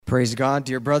Praise God,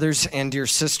 dear brothers and dear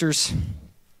sisters.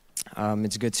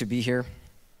 It's good to be here.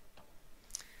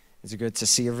 It's good to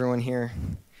see everyone here.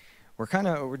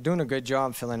 We're doing a good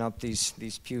job filling up these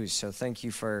pews. So thank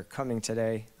you for coming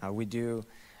today. We do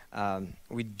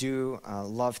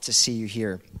love to see you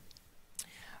here.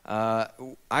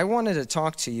 I wanted to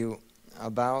talk to you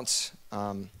about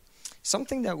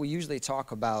something that we usually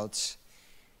talk about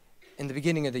in the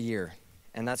beginning of the year,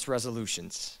 and that's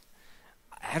resolutions.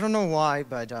 I don't know why,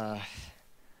 but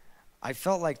I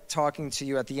felt like talking to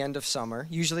you at the end of summer.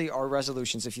 Usually our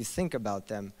resolutions, if you think about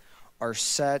them, are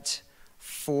set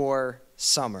for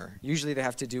summer. Usually they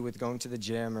have to do with going to the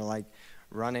gym or like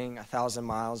running 1,000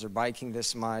 miles or biking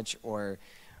this much or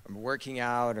working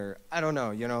out or I don't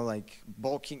know, like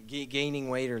bulking, gaining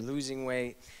weight or losing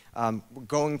weight,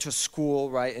 going to school,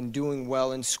 right, and doing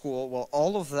well in school. Well,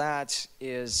 all of that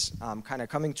is kind of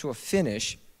coming to a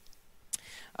finish.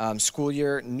 New school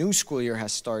year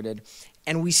has started,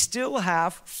 and we still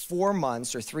have 4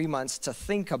 months or 3 months to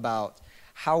think about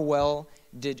how well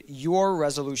did your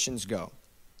resolutions go.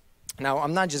 Now,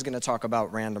 I'm not just going to talk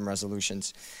about random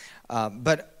resolutions,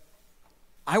 but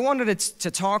I wanted to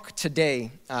talk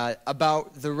today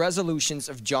about the resolutions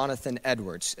of Jonathan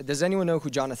Edwards. Does anyone know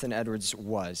who Jonathan Edwards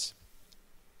was?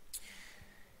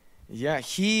 Yeah,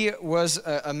 he was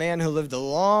a man who lived a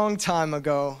long time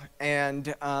ago,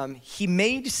 and he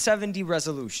made 70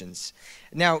 resolutions.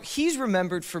 Now, he's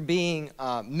remembered for being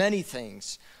many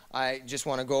things. I just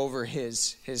want to go over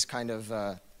his kind of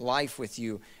life with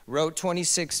you. Wrote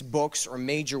 26 books or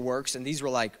major works, and these were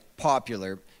like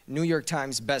popular New York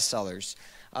Times bestsellers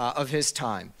of his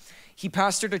time. He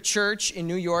pastored a church in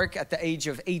New York at the age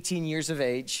of 18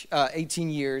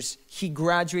 years. He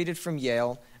graduated from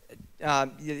Yale.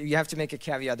 You have to make a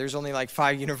caveat. There's only like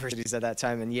 5 universities at that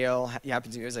time, and Yale,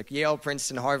 it was like Yale,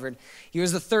 Princeton, Harvard. He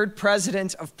was the 3rd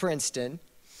president of Princeton,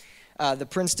 the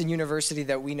Princeton University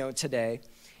that we know today.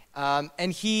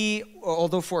 And he,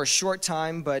 although for a short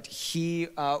time, but he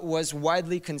was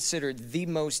widely considered the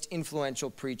most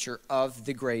influential preacher of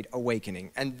the Great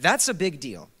Awakening. And that's a big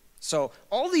deal. So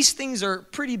all these things are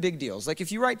pretty big deals. Like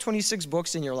if you write 26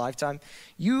 books in your lifetime,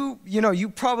 you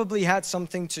probably had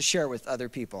something to share with other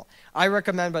people. I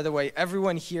recommend, by the way,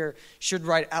 everyone here should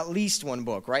write at least one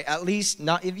book, right? At least,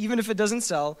 even if it doesn't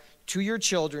sell, to your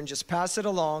children, just pass it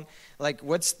along. Like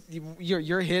what's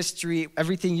your history,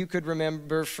 everything you could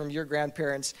remember from your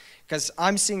grandparents, because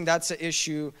I'm seeing that's an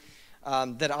issue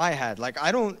that I had.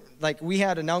 We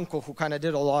had an uncle who kind of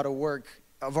did a lot of work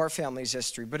of our family's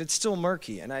history, but it's still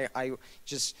murky, and I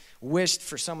just wished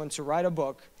for someone to write a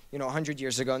book, 100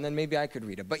 years ago, and then maybe I could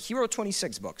read it. But he wrote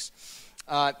 26 books.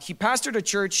 He pastored a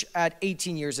church at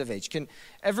 18 years of age. Can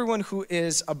everyone who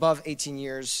is above 18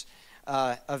 years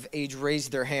of age raise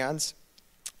their hands?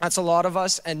 That's a lot of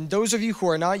us, and those of you who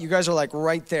are not, you guys are like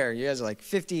right there. You guys are like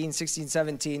 15, 16,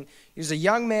 17. He was a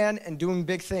young man and doing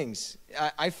big things.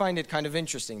 I find it kind of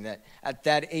interesting that at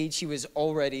that age he was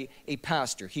already a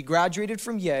pastor. He graduated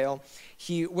from Yale.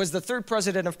 He was the 3rd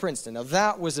president of Princeton. Now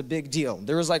that was a big deal.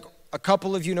 There was like a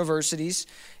couple of universities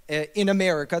in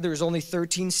America. There was only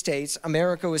 13 states.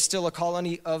 America was still a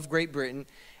colony of Great Britain,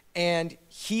 and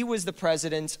he was the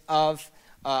president of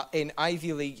an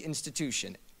Ivy League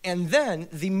institution. And then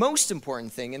the most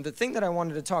important thing, and the thing that I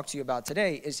wanted to talk to you about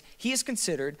today, is he is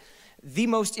considered the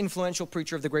most influential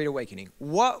preacher of the Great Awakening.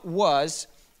 What was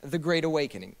the Great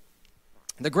Awakening?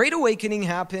 The Great Awakening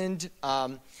happened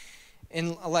in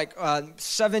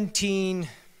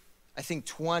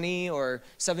 1720 or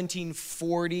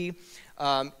 1740.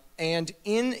 And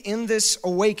in this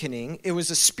awakening, it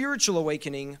was a spiritual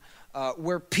awakening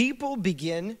where people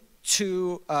began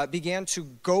to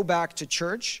go back to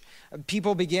church.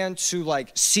 People began to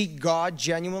seek God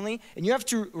genuinely. And you have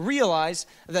to realize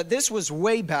that this was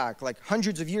way back, like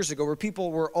hundreds of years ago, where people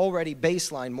were already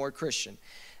baseline more Christian.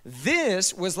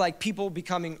 This was like people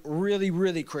becoming really,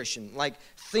 really Christian. Like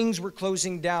things were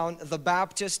closing down. The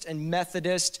Baptist and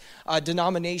Methodist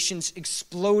denominations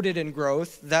exploded in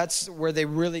growth. That's where they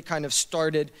really kind of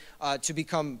started to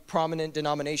become prominent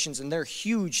denominations, and they're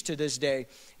huge to this day,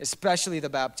 especially the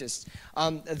Baptists.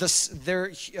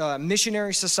 Their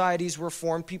missionary societies were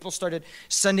formed. People started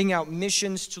sending out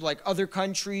missions to other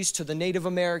countries, to the Native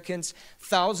Americans.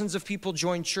 Thousands of people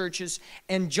joined churches.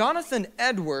 And Jonathan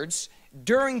Edwards,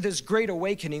 during this great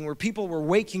awakening where people were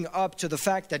waking up to the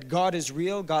fact that God is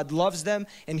real, God loves them,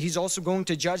 and he's also going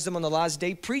to judge them on the last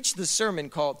day, preached the sermon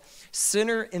called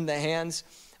Sinner in the Hands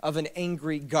of an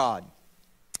Angry God.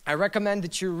 I recommend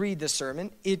that you read this sermon.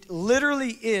 It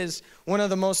literally is one of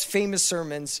the most famous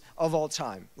sermons of all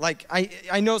time. Like,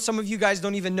 I know some of you guys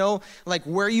don't even know, like,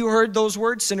 where you heard those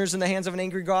words, sinners in the hands of an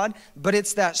angry God, but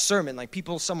it's that sermon. Like,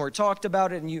 people somewhere talked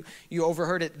about it, and you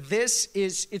overheard it.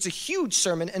 It's a huge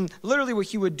sermon, and literally what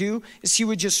he would do is he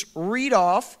would just read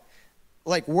off,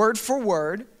 like, word for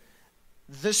word,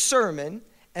 the sermon,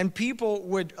 and people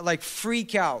would like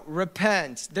freak out,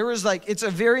 repent. There was like, it's a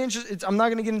very interesting, I'm not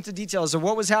going to get into details of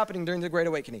what was happening during the Great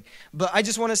Awakening, but I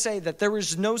just want to say that there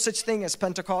was no such thing as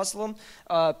Pentecostals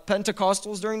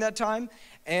during that time,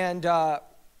 and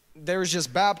there was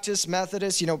just Baptists,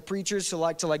 Methodists, preachers who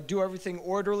like to do everything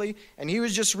orderly, and he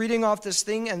was just reading off this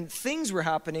thing, and things were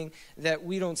happening that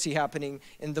we don't see happening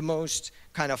in the most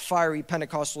kind of fiery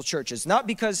Pentecostal churches. Not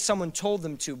because someone told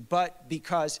them to, but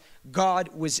because God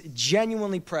was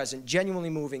genuinely present, genuinely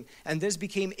moving, and this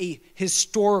became a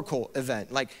historical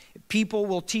event. Like, people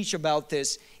will teach about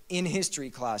this in history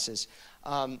classes.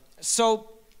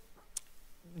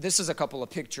 This is a couple of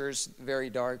pictures, very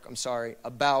dark, I'm sorry,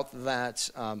 about that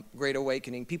Great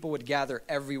Awakening. People would gather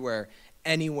everywhere,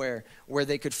 anywhere where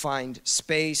they could find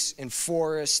space in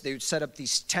forests. They would set up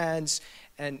these tents,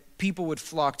 and people would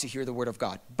flock to hear the word of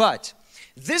God. But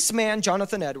this man,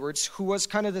 Jonathan Edwards, who was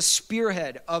kind of the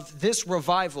spearhead of this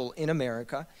revival in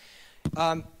America,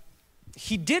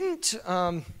 he didn't...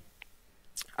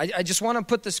 I just want to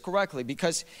put this correctly,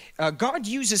 because God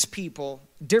uses people,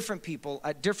 different people,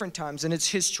 at different times, and it's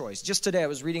his choice. Just today I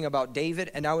was reading about David,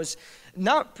 and I was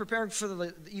not preparing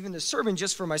for even the sermon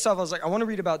just for myself. I was like, I want to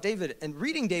read about David. And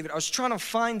reading David, I was trying to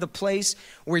find the place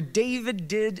where David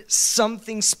did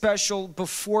something special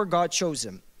before God chose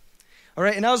him. All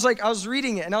right, and I was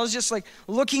reading it, and I was just like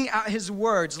looking at his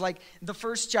words, like the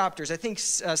first chapters. I think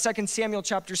 2 Samuel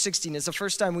chapter 16 is the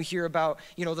first time we hear about,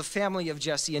 the family of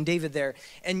Jesse and David there.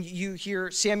 And you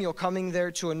hear Samuel coming there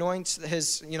to anoint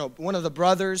his, one of the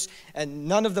brothers, and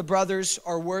none of the brothers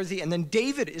are worthy. And then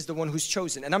David is the one who's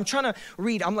chosen. And I'm trying to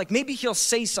read, I'm like, maybe he'll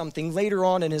say something later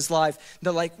on in his life.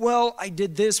 They're like, well, I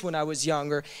did this when I was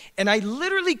younger. And I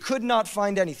literally could not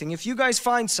find anything. If you guys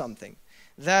find something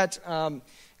that...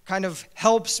 kind of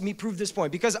helps me prove this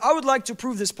point, because I would like to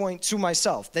prove this point to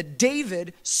myself, that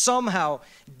David somehow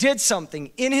did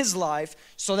something in his life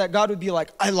so that God would be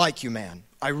like, I like you, man.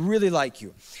 I really like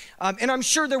you. And I'm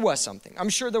sure there was something. I'm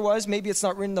sure there was. Maybe it's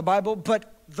not written in the Bible,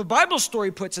 but the Bible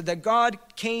story puts it that God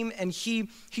came and he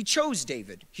chose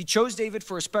David. He chose David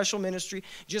for a special ministry,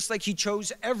 just like he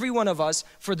chose every one of us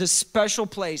for this special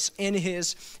place in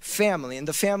his family, in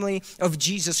the family of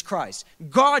Jesus Christ.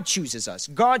 God chooses us.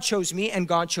 God chose me, and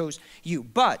God chose you.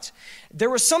 But there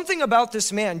was something about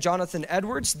this man, Jonathan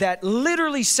Edwards, that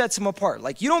literally sets him apart.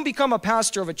 Like, you don't become a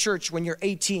pastor of a church when you're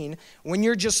 18, when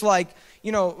you're just like,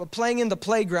 playing in the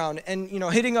playground and,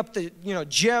 hitting up the,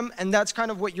 gym, and that's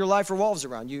kind of what your life revolves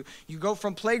around. You go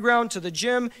from playground to the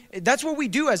gym. That's what we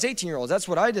do as 18-year-olds. That's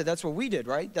what I did. That's what we did,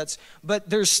 right? But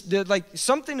there's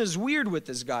something is weird with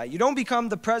this guy. You don't become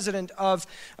the president of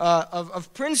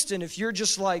Princeton if you're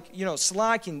just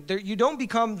slacking. You don't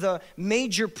become the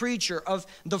major preacher of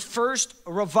the first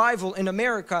revival in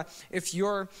America if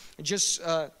you're just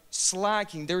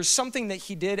slacking. There's something that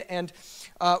he did, and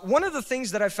one of the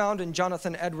things that I found in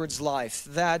Jonathan Edwards' life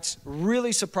that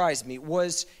really surprised me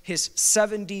was his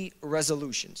 70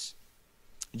 resolutions.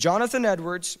 Jonathan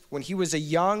Edwards, when he was a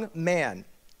young man,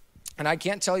 and I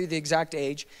can't tell you the exact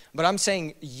age, but I'm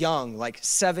saying young, like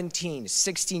 17,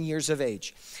 16 years of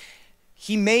age,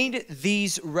 he made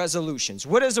these resolutions.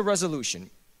 What is a resolution?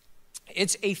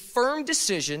 It's a firm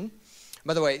decision.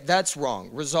 By the way, that's wrong.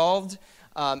 Resolved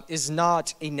is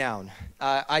not a noun.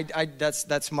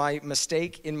 That's my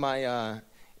mistake in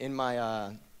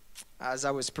my as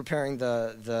I was preparing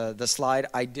the slide,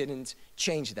 I didn't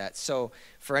change that. So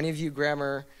for any of you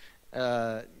grammar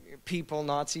people,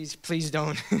 Nazis, please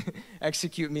don't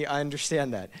execute me. I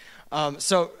understand that.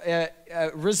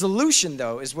 Resolution,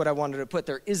 though, is what I wanted to put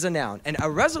there, is a noun. And a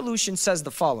resolution says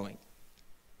the following.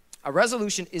 A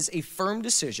resolution is a firm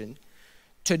decision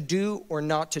to do or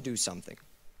not to do something.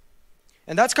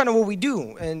 And that's kind of what we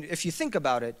do. And if you think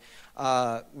about it,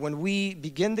 when we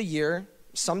begin the year,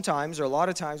 sometimes or a lot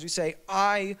of times we say,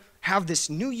 I have this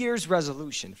New Year's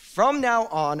resolution. From now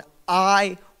on,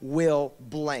 I will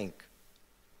blank.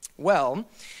 Well,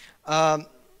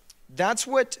 that's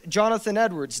what Jonathan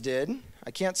Edwards did.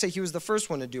 I can't say he was the first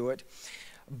one to do it,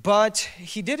 but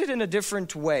he did it in a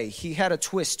different way. He had a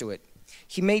twist to it.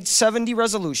 He made 70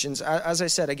 resolutions, as I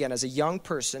said, again, as a young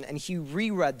person, and he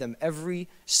reread them every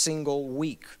single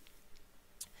week.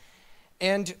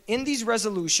 And in these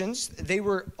resolutions, they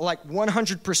were like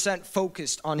 100%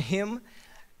 focused on him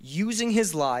using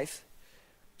his life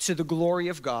to the glory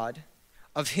of God,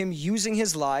 of him using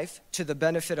his life to the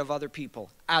benefit of other people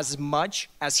as much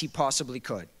as he possibly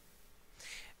could.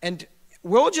 And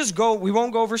we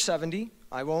won't go over 70.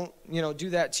 I won't, do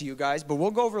that to you guys, but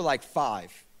we'll go over like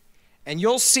 5. And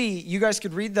you'll see, you guys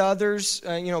could read the others,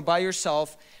 by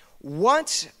yourself,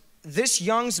 what this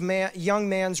young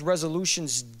man's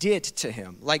resolutions did to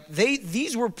him. Like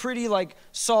these were pretty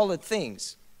solid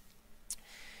things.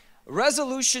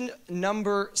 Resolution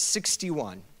number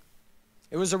 61.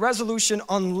 It was a resolution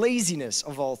on laziness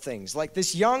of all things. Like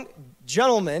this young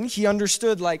gentleman, he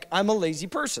understood I'm a lazy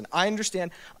person. I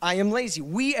understand I am lazy.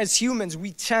 We as humans,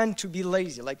 we tend to be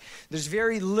lazy. There's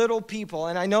very little people,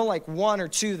 and I know 1 or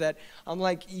 2 that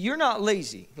I'm you're not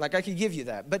lazy. I could give you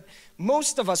that. But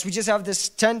most of us, we just have this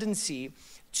tendency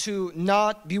to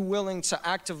not be willing to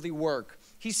actively work.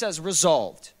 He says,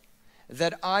 resolved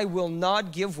that I will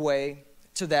not give way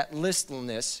to that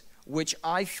listlessness which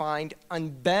I find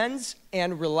unbends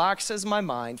and relaxes my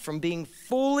mind from being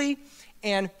fully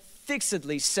and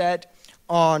fixedly set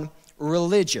on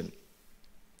religion.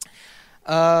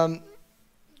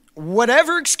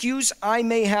 Whatever excuse I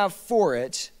may have for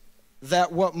it,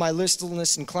 that what my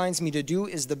listlessness inclines me to do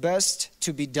is the best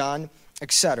to be done,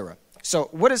 etc. So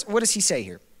what does he say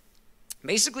here?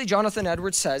 Basically, Jonathan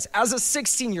Edwards says, as a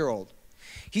 16-year-old,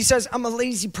 he says, I'm a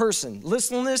lazy person.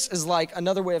 Listlessness is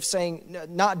another way of saying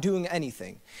not doing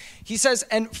anything. He says,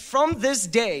 and from this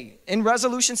day, in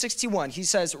Resolution 61, he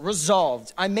says,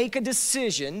 resolved, I make a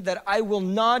decision that I will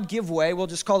not give way, we'll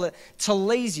just call it, to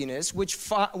laziness, which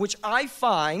I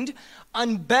find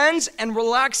unbends and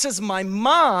relaxes my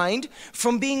mind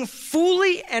from being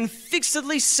fully and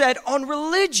fixedly set on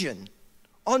religion.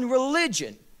 On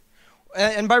religion.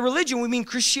 And by religion, we mean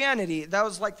Christianity. That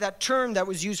was that term that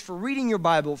was used for reading your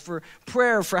Bible, for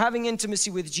prayer, for having intimacy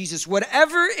with Jesus.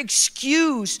 Whatever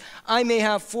excuse I may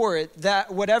have for it, that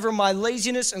whatever my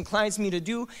laziness inclines me to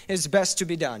do is best to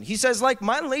be done. He says,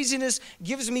 my laziness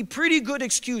gives me pretty good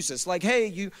excuses.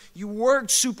 Hey, you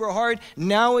worked super hard.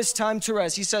 Now it's time to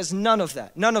rest. He says, none of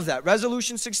that. None of that.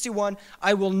 Resolution 61,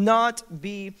 I will not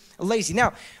be lazy.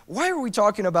 Now, why are we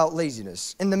talking about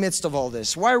laziness in the midst of all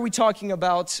this? Why are we talking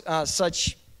about such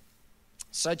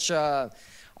I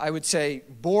would say,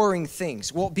 boring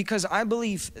things? Well, because I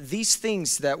believe these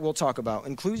things that we'll talk about,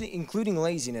 including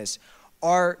laziness,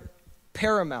 are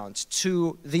paramount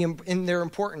in their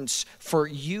importance for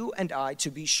you and I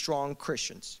to be strong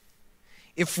Christians.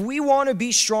 If we want to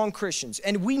be strong Christians,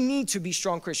 and we need to be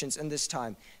strong Christians in this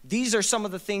time, these are some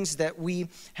of the things that we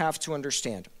have to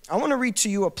understand. I want to read to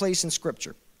you a place in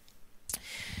Scripture.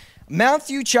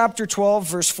 Matthew chapter 12,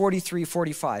 verse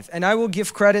 43-45. And I will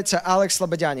give credit to Alex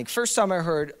Labadyanik. First time I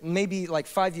heard, maybe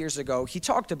 5 years ago, he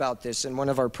talked about this in one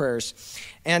of our prayers.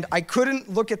 And I couldn't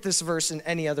look at this verse in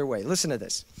any other way. Listen to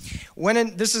this.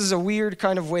 This is a weird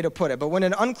kind of way to put it, but when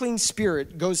an unclean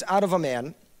spirit goes out of a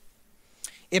man,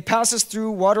 it passes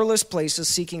through waterless places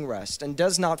seeking rest and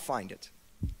does not find it.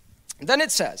 Then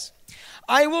it says,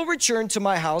 I will return to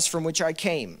my house from which I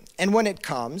came. And when it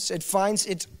comes, it finds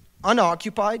it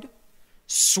unoccupied,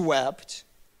 swept,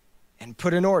 and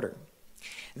put in order.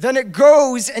 Then it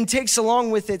goes and takes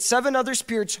along with it 7 other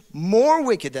spirits more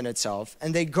wicked than itself,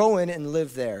 and they go in and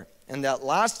live there. And that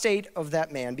last state of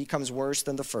that man becomes worse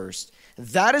than the first.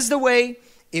 That is the way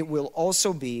it will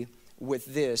also be with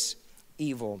this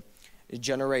evil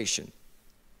generation.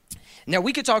 Now,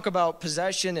 we could talk about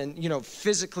possession and,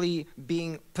 physically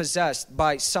being possessed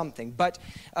by something. But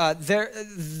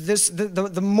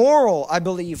the moral, I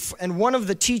believe, and one of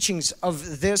the teachings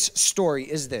of this story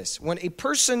is this. When a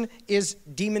person is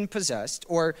demon-possessed,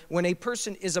 or when a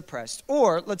person is oppressed,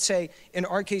 or, let's say, in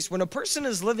our case, when a person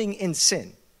is living in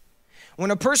sin,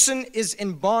 when a person is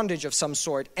in bondage of some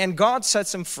sort, and God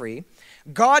sets him free,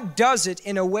 God does it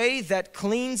in a way that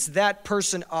cleans that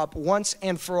person up once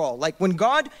and for all. Like when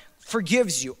God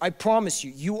forgives you, I promise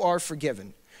you, you are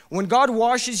forgiven. When God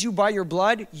washes you by your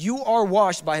blood, you are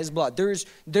washed by his blood.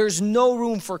 There's no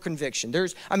room for conviction.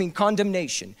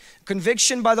 Condemnation.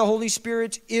 Conviction by the Holy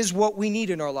Spirit is what we need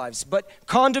in our lives. But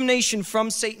condemnation from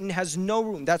Satan has no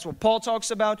room. That's what Paul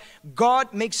talks about.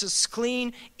 God makes us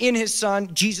clean in his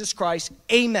Son, Jesus Christ.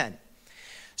 Amen.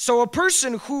 So a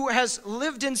person who has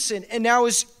lived in sin and now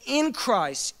is in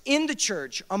Christ, in the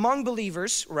church, among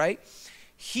believers, right?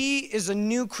 He is a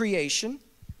new creation.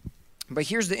 But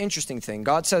here's the interesting thing.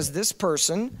 God says this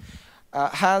person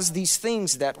has these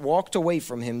things that walked away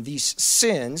from him, these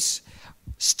sins,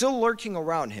 still lurking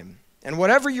around him. And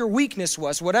whatever your weakness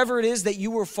was, whatever it is that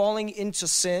you were falling into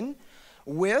sin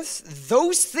with,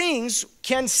 those things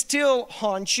can still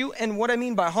haunt you. And what I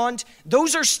mean by haunt,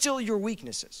 those are still your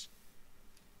weaknesses.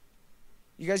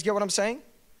 You guys get what I'm saying?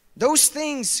 Those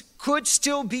things could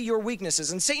still be your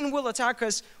weaknesses. And Satan will attack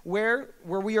us where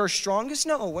we are strongest?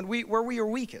 No, where we are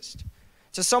weakest.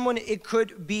 To someone, it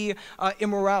could be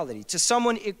immorality. To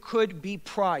someone, it could be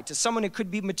pride. To someone, it could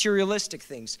be materialistic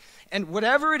things. And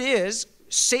whatever it is,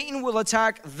 Satan will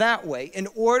attack that way in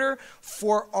order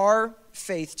for our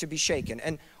faith to be shaken.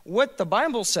 And what the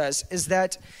Bible says is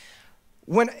that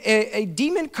when a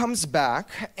demon comes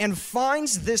back and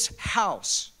finds this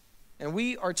house, and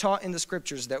we are taught in the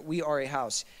scriptures that we are a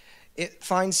house, it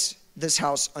finds this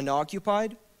house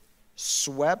unoccupied,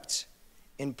 swept,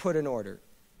 and put in order.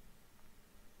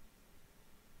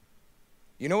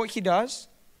 You know what he does?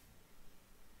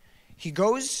 He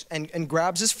goes and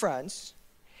grabs his friends,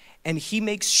 and he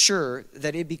makes sure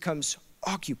that it becomes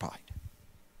occupied.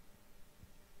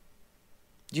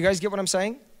 Do you guys get what I'm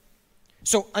saying?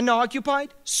 So unoccupied,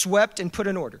 swept, and put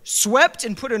in order. Swept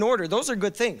and put in order, those are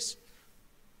good things.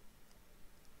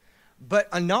 But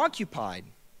unoccupied,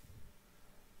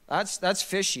 that's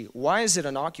fishy. Why is it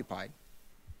unoccupied?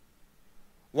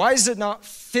 Why is it not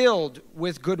filled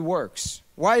with good works?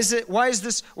 Why is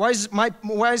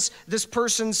this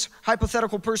person's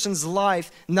hypothetical person's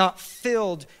life not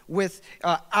filled with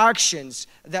actions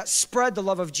that spread the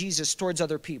love of Jesus towards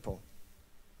other people?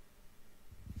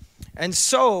 And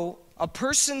so, a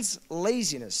person's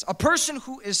laziness, a person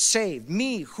who is saved,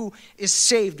 me who is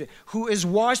saved, who is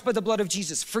washed by the blood of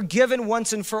Jesus, forgiven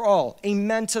once and for all,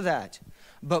 amen to that.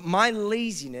 But my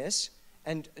laziness,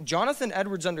 and Jonathan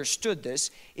Edwards understood this,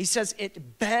 he says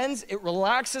it bends, it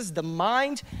relaxes the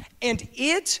mind, and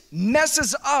it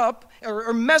messes up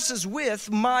or messes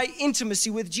with my intimacy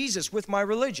with Jesus, with my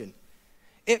religion.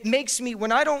 It makes me,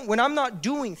 when I'm not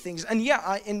doing things, and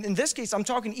yeah, in this case, I'm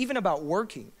talking even about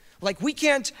working. Like we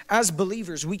can't, as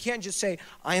believers, we can't just say,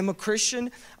 I am a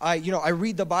Christian, I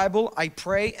read the Bible, I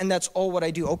pray, and that's all what I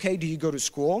do. Okay, do you go to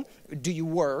school? Do you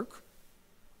work?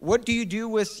 What do you do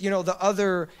with, the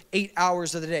other 8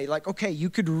 hours of the day? Like, okay,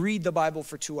 you could read the Bible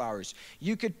for 2 hours.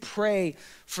 You could pray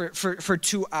for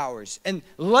 2 hours. And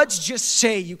let's just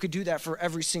say you could do that for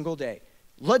every single day.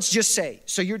 Let's just say.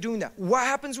 So you're doing that. What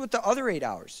happens with the other 8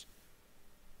 hours?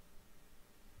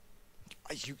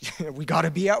 We got to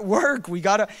be at work. We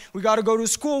got to go to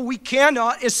school. We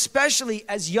cannot, especially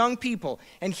as young people.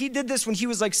 And he did this when he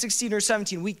was like 16 or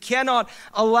 17. We cannot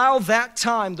allow that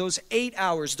time, those 8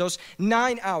 hours, those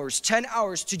 9 hours, 10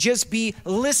 hours to just be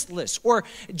listless or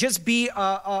just be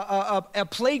a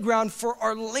playground for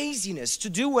our laziness, to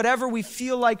do whatever we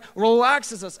feel like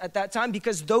relaxes us at that time,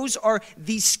 because those are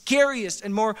the scariest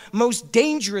and most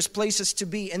dangerous places to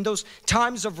be. In those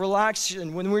times of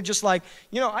relaxation when we're just like,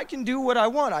 I can do what I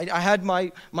want. I had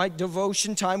my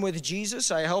devotion time with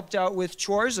Jesus. I helped out with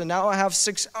chores, and now I have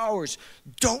 6 hours.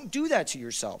 Don't do that to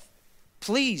yourself.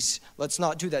 Please, let's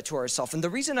not do that to ourselves. And the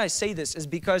reason I say this is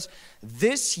because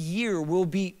this year will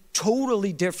be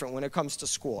totally different when it comes to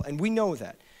school, and we know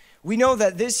that. We know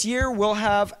that this year we'll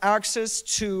have access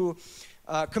to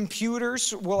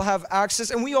computers, we'll have access,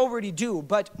 and we already do,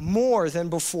 but more than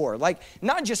before. Like,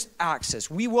 not just access.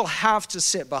 We will have to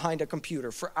sit behind a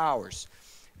computer for hours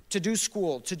to do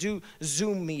school, to do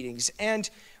Zoom meetings. And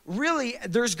really,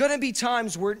 there's going to be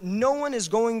times where no one is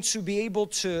going to be able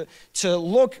to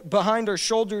look behind our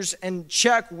shoulders and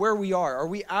check where we are. Are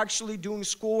we actually doing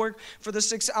schoolwork for the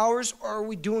 6 hours, or are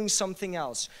we doing something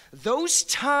else? Those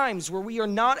times where we are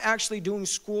not actually doing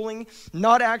schooling,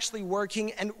 not actually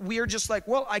working, and we are just like,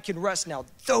 well, I can rest now.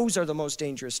 Those are the most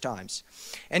dangerous times.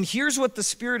 And here's what the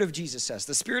Spirit of Jesus says.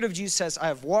 The Spirit of Jesus says, I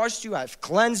have washed you, I have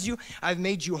cleansed you, I've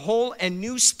made you whole and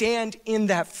new. Stand in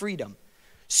that freedom.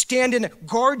 Stand in it.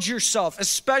 Guard yourself,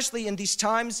 especially in these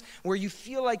times where you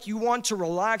feel like you want to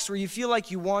relax, where you feel like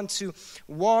you want to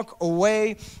walk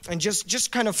away and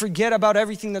just kind of forget about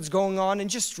everything that's going on and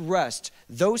just rest.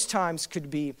 Those times could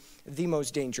be the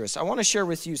most dangerous. I want to share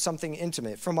with you something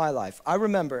intimate from my life. I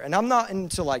remember, and I'm not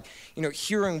into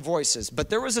hearing voices, but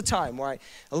there was a time where I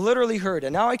literally heard,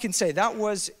 and now I can say that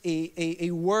was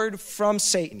a word from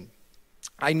Satan.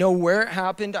 I know where it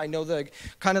happened. I know the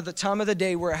kind of the time of the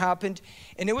day where it happened.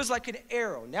 And it was like an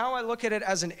arrow. Now I look at it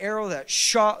as an arrow that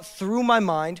shot through my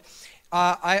mind.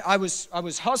 I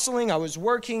was hustling. I was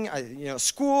working,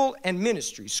 school and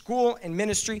ministry.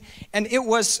 And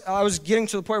I was getting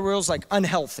to the point where it was like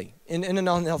unhealthy, in an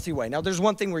unhealthy way. Now there's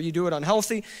one thing where you do it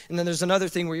unhealthy, and then there's another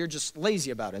thing where you're just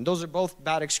lazy about it. And those are both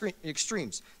bad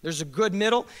extremes. There's a good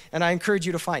middle, and I encourage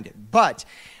you to find it. But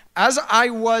as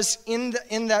I was in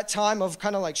that time of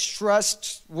kind of like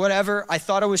stressed, whatever, I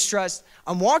thought I was stressed,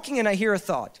 I'm walking and I hear a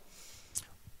thought.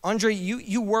 Andre,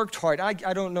 you worked hard. I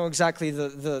don't know exactly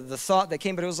the thought that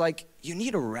came, but it was like, you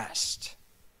need a rest.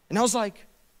 And I was like,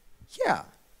 yeah,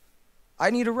 I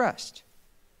need a rest.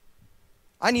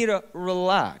 I need to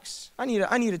relax. I need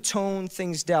to tone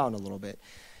things down a little bit.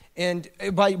 And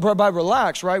by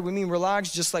relax, right, we mean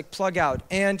relax, just like plug out.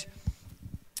 And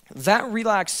that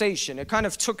relaxation, it kind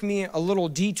of took me a little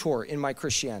detour in my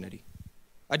Christianity.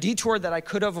 A detour that I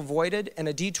could have avoided, and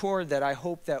a detour that I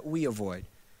hope that we avoid.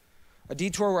 A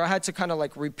detour where I had to kind of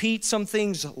like repeat some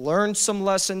things, learn some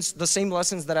lessons, the same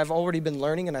lessons that I've already been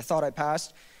learning and I thought I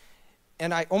passed.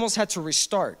 And I almost had to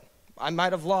restart. I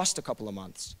might have lost a couple of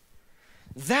months.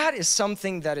 That is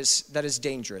something that is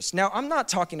dangerous. Now, I'm not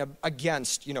talking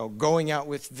against, going out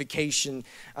with vacation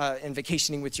and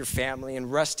vacationing with your family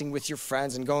and resting with your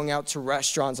friends and going out to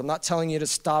restaurants. I'm not telling you to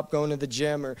stop going to the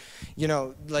gym or,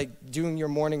 like doing your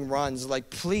morning runs. Like,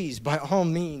 please, by all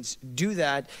means, do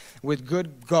that with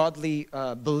good, godly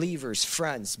believers,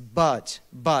 friends. But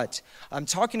I'm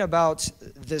talking about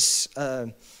this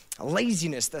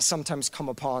laziness that sometimes come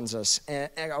upon us,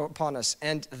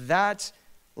 and that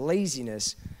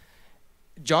laziness,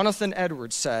 Jonathan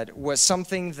Edwards said, was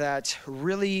something that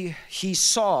really he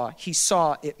saw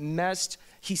it messed.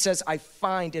 He says, I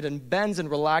find it bends and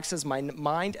relaxes my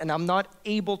mind, and I'm not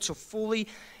able to fully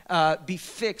be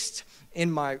fixed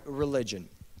in my religion.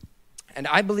 And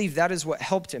I believe that is what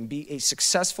helped him be a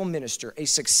successful minister, a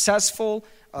successful,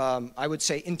 I would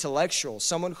say, intellectual,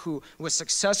 someone who was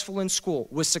successful in school,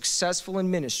 was successful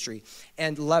in ministry,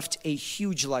 and left a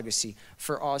huge legacy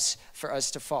for us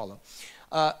to follow.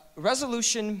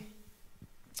 Resolution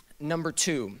number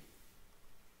 2.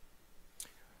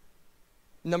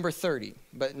 Number 30,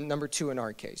 but number 2 in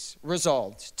our case.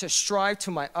 Resolved to strive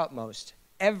to my utmost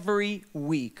every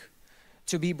week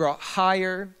to be brought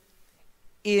higher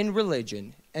in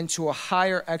religion and to a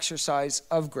higher exercise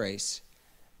of grace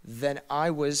than I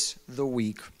was the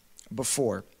week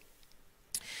before.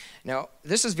 Now,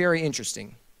 this is very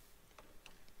interesting.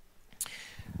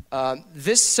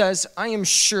 This says, I am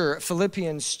sure,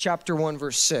 Philippians chapter 1,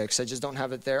 verse 6, I just don't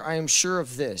have it there. I am sure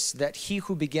of this, that he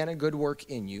who began a good work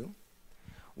in you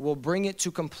will bring it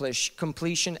to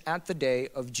completion at the day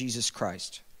of Jesus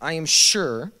Christ. I am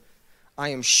sure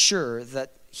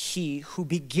that he who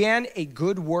began a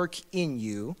good work in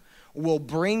you will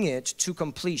bring it to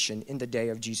completion in the day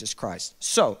of Jesus Christ.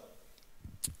 So,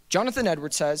 Jonathan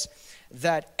Edwards says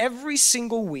that every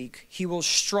single week he will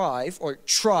strive or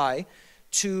try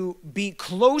to be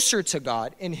closer to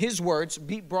God, in his words,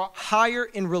 be brought higher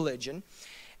in religion,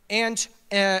 and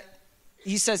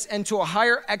he says, and to a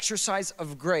higher exercise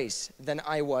of grace than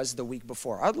I was the week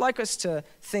before. I'd like us to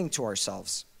think to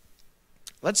ourselves.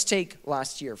 Let's take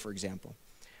last year, for example.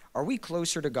 Are we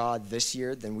closer to God this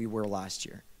year than we were last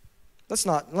year? Let's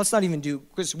not even do,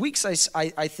 because weeks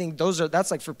I think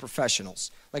that's like for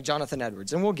professionals, like Jonathan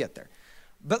Edwards, and we'll get there.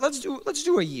 But let's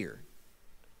do a year.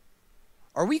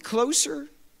 Are we closer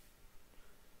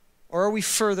or are we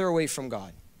further away from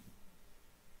God?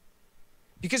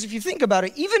 Because if you think about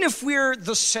it, even if we're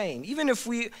the same, even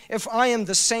if I am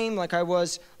the same like I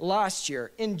was last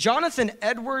year, in Jonathan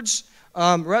Edwards'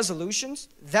 resolutions,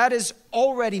 that is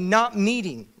already not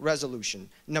meeting resolution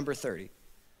number 30.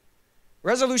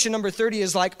 Resolution number 30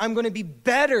 is like, I'm going to be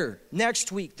better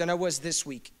next week than I was this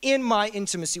week in my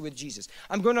intimacy with Jesus.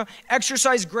 I'm going to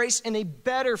exercise grace in a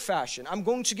better fashion. I'm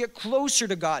going to get closer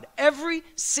to God every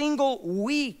single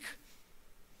week.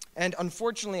 And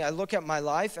unfortunately, I look at my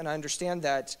life and I understand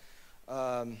that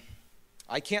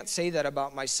I can't say that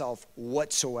about myself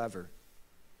whatsoever.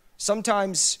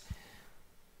 Sometimes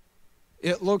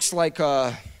it looks like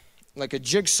a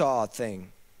jigsaw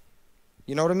thing.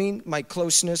 You know what I mean? My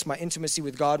closeness, my intimacy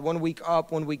with God, 1 week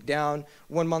up, 1 week down,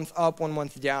 1 month up, 1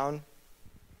 month down.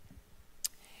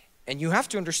 And you have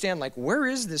to understand, like, where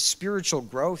is this spiritual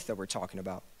growth that we're talking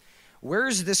about? Where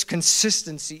is this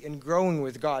consistency in growing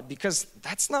with God? Because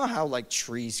that's not how, like,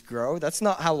 trees grow. That's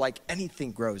not how, like,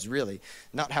 anything grows, really.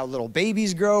 Not how little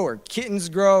babies grow or kittens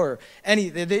grow or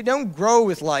anything. They don't grow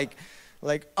with, like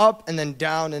up and then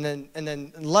down and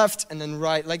then left and then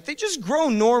right. Like, they just grow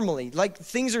normally, like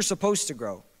things are supposed to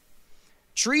grow.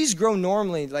 Trees grow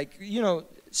normally, like,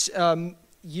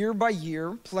 year by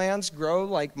year. Plants grow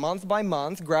like month by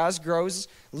month. Grass grows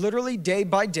literally day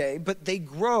by day, but they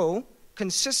grow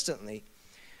consistently.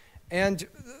 And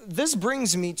this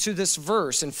brings me to this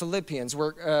verse in Philippians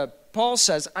where Paul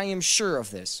says, I am sure of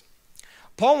this.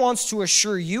 Paul wants to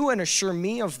assure you and assure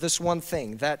me of this one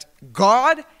thing, that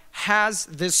God has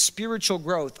this spiritual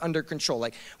growth under control.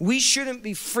 Like, we shouldn't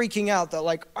be freaking out that,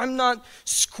 like, I'm not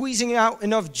squeezing out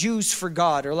enough juice for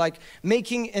God, or like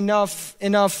making enough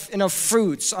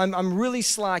fruits. I'm really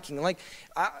slacking. Like,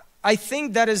 I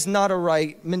think that is not a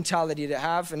right mentality to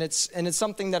have, and it's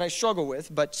something that I struggle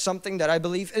with, but something that I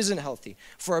believe isn't healthy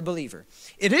for a believer.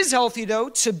 It is healthy, though,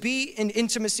 to be in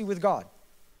intimacy with God.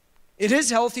 It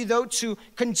is healthy, though, to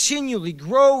continually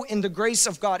grow in the grace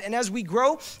of God. And as we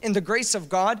grow in the grace of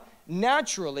God,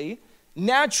 naturally,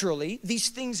 these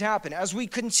things happen. As we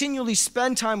continually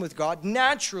spend time with God,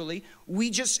 naturally,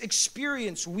 we just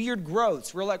experience weird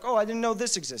growths. We're like, oh, I didn't know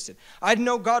this existed. I didn't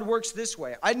know God works this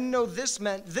way. I didn't know this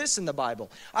meant this in the Bible.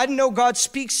 I didn't know God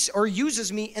speaks or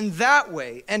uses me in that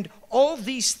way. And all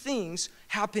these things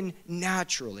happen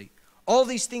naturally. All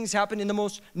these things happen in the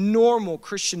most normal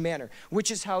Christian manner,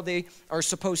 which is how they are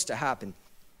supposed to happen.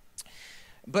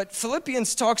 But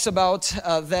Philippians talks about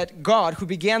that God, who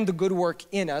began the good work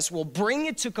in us, will bring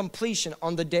it to completion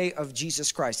on the day of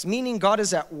Jesus Christ. Meaning God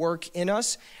is at work in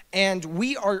us, and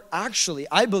we are actually,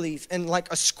 I believe, in like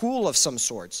a school of some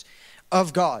sorts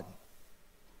of God.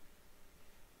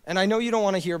 And I know you don't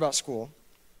want to hear about school,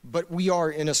 but we are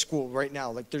in a school right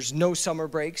now. Like there's no summer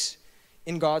breaks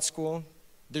in God's school.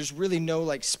 There's really no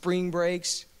like spring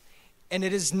breaks. And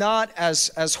it is not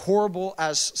as horrible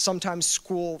as sometimes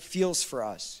school feels for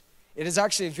us. It is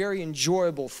actually a very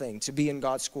enjoyable thing to be in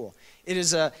God's school. It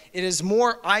is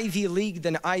more Ivy League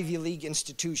than Ivy League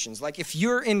institutions. Like if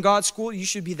you're in God's school, you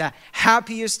should be the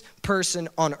happiest person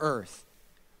on earth.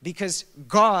 Because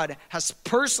God has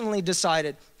personally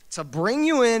decided to bring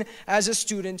you in as a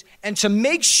student and to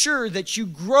make sure that you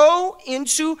grow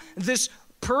into this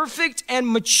perfect and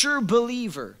mature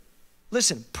believer.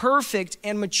 Listen, perfect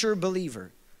and mature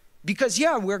believer. Because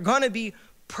we're going to be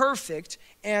perfect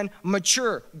and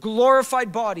mature,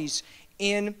 glorified bodies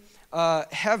in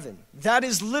heaven. That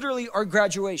is literally our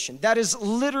graduation. That is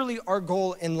literally our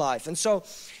goal in life. And so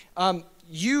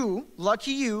you,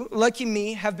 lucky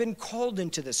me, have been called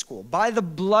into this school. By the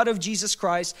blood of Jesus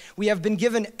Christ, we have been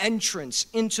given entrance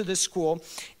into this school.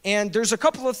 And there's a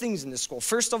couple of things in this school.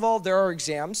 First of all, there are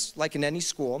exams, like in any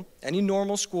school. Any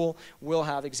normal school will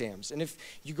have exams. And if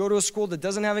you go to a school that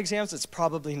doesn't have exams, it's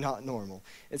probably not normal.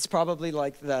 It's probably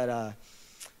like that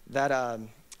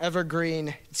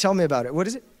Evergreen. Tell me about it. What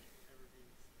is it?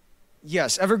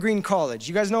 Yes, Evergreen College.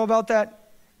 You guys know about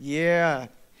that? Yeah.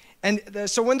 And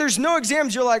so when there's no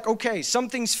exams, you're like, okay,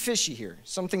 something's fishy here.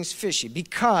 Something's fishy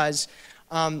because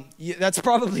that's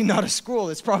probably not a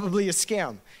school. It's probably a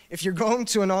scam. If you're going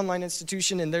to an online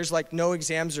institution and there's like no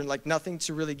exams or like nothing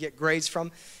to really get grades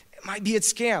from, it might be a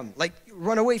scam. Like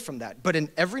run away from that. But in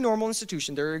every normal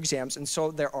institution, there are exams, and so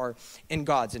there are in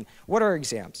God's. And what are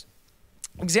exams?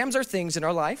 Exams are things in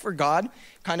our life where God,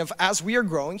 kind of as we are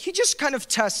growing, he just kind of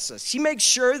tests us. He makes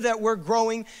sure that we're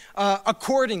growing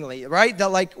accordingly, right?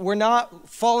 That like we're not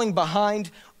falling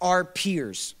behind our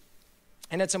peers.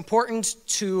 And it's important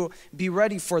to be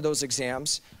ready for those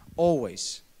exams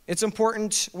always. It's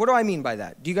important. What do I mean by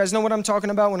that? Do you guys know what I'm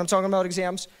talking about when I'm talking about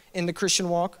exams in the Christian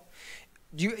walk?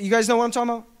 Do you guys know what I'm talking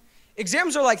about?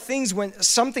 Exams are like things when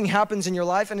something happens in your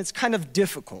life and it's kind of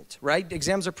difficult, right?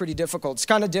 Exams are pretty difficult. It's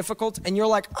kind of difficult and you're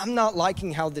like, I'm not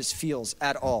liking how this feels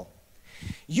at all.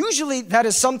 Usually that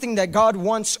is something that God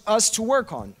wants us to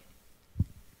work on,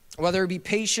 whether it be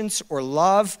patience or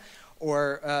love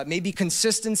or maybe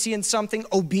consistency in something,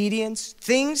 obedience,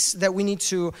 things that we need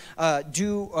to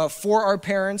do for our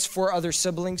parents, for other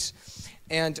siblings.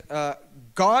 And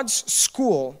God's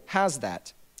school has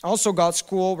that. Also, God's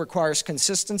school requires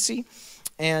consistency,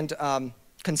 and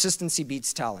consistency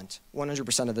beats talent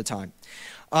 100% of the time.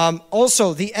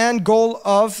 Also, the end goal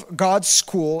of God's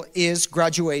school is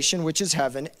graduation, which is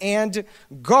heaven, and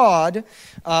God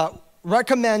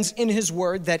recommends in his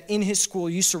word that in his school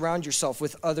you surround yourself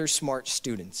with other smart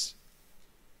students,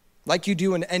 like you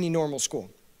do in any normal school,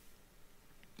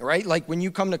 right? Like when you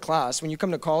come to class, when you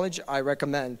come to college, I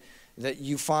recommend that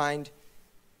you find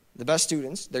the best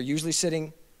students. They're usually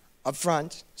sitting up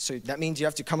front, so that means you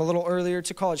have to come a little earlier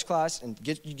to college class and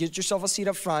get yourself a seat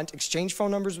up front, exchange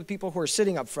phone numbers with people who are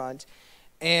sitting up front,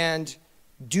 and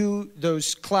do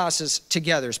those classes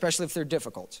together, especially if they're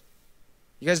difficult.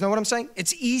 You guys know what I'm saying?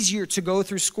 It's easier to go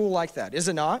through school like that, is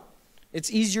it not? It's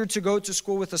easier to go to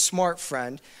school with a smart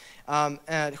friend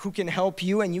and who can help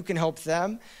you and you can help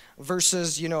them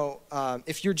versus,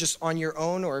 if you're just on your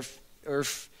own or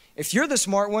if you're the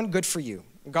smart one, good for you.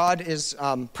 God is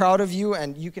proud of you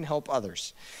and you can help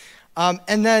others.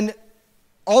 And then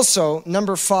also,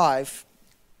 number 5,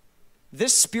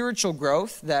 this spiritual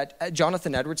growth that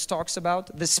Jonathan Edwards talks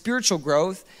about, the spiritual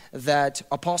growth that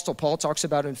Apostle Paul talks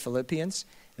about in Philippians,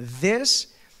 this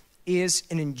is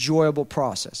an enjoyable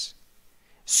process.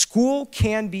 School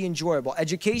can be enjoyable.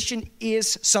 Education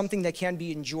is something that can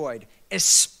be enjoyed,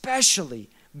 especially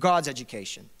God's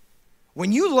education.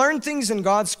 When you learn things in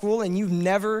God's school and you've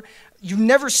never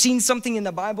seen something in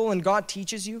the Bible and God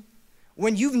teaches you,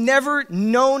 when you've never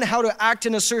known how to act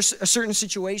in a certain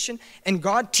situation and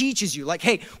God teaches you, like,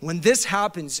 hey, when this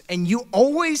happens and you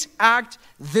always act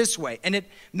this way and it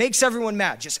makes everyone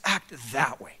mad, just act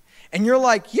that way. And you're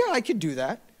like, yeah, I could do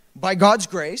that. By God's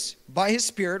grace, by His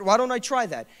Spirit, why don't I try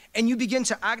that? And you begin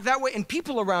to act that way, and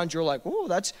people around you are like, oh,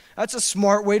 that's a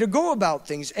smart way to go about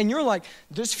things. And you're like,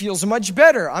 this feels much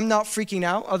better. I'm not freaking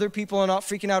out. Other people are not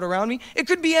freaking out around me. It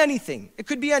could be anything. It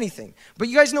could be anything. But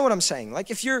you guys know what I'm saying.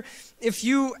 Like if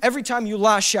you every time you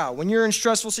lash out, when you're in a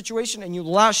stressful situation and you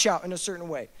lash out in a certain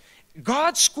way,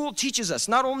 God's school teaches us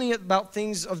not only about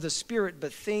things of the Spirit,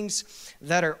 but things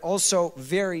that are also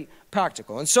very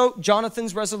practical. And so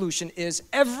Jonathan's resolution is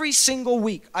every single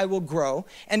week I will grow,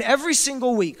 and every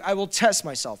single week I will test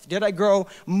myself. Did I grow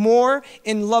more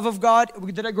in love of God?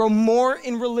 Did I grow more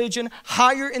in religion,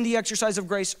 higher in the exercise of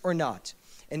grace, or not?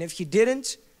 And if he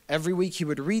didn't, every week he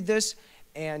would read this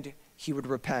and he would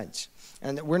repent.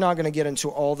 And we're not going to get into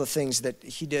all the things that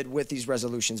he did with these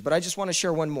resolutions, but I just want to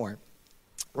share one more.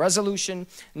 Resolution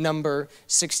number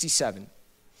 67.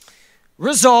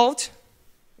 Resolved.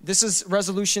 This is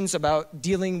resolutions about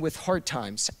dealing with hard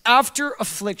times. After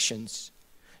afflictions,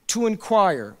 to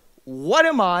inquire, what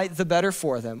am I the better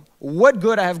for them? What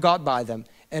good I have got by them,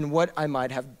 and what I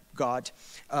might have got,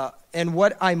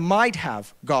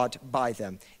 by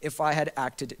them if I had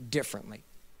acted differently.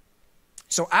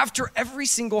 So after every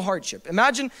single hardship,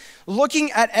 imagine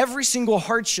looking at every single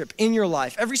hardship in your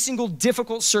life, every single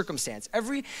difficult circumstance,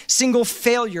 every single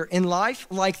failure in life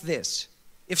like this.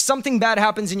 If something bad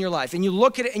happens in your life and you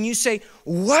look at it and you say,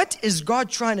 what is God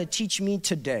trying to teach me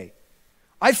today?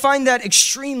 I find that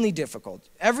extremely difficult.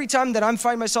 Every time that I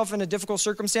find myself in a difficult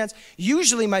circumstance,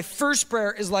 usually my first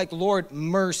prayer is like, Lord,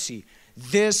 mercy.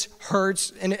 This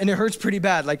hurts, and it hurts pretty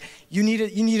bad. Like, we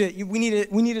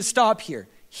need to stop here.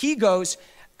 He goes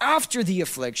after the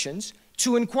afflictions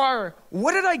to inquire,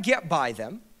 what did I get by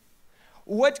them?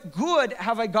 What good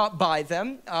have I got by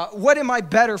them? What am I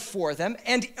better for them?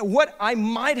 And what I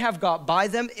might have got by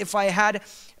them if I had,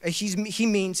 he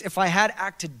means if I had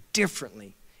acted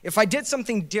differently. If I did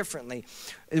something differently,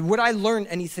 would I learn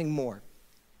anything more?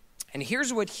 And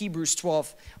here's what Hebrews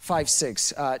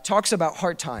 12:5-6 talks about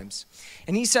hard times.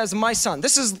 And he says, my son,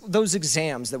 this is those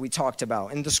exams that we talked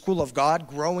about in the school of God,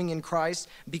 growing in Christ,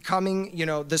 becoming,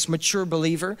 this mature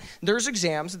believer. There's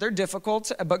exams, they're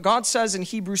difficult, but God says in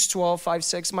Hebrews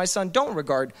 12:5-6, my son, don't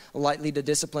regard lightly the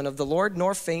discipline of the Lord,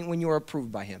 nor faint when you are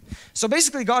approved by him. So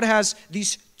basically God has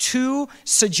these two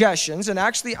suggestions, and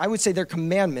actually I would say they're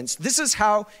commandments. This is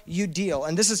how you deal,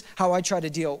 and this is how I try to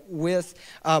deal with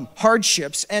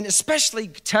hardships, and especially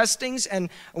testings, and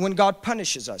when God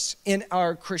punishes us in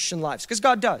our Christian lives, because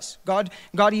God does. God,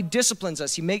 He disciplines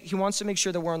us. He wants to make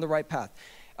sure that we're on the right path.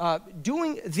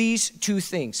 Doing these two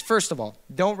things, first of all,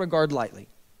 don't regard lightly,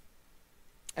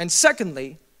 and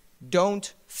secondly,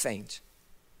 don't faint.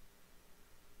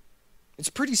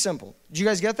 It's pretty simple. Did you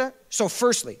guys get that? So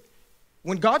firstly,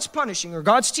 when God's punishing or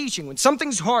God's teaching, when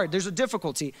something's hard, there's a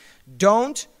difficulty,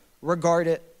 don't regard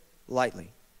it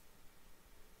lightly.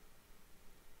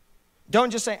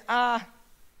 Don't just say,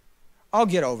 I'll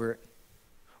get over it.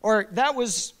 Or that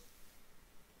was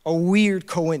a weird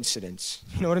coincidence.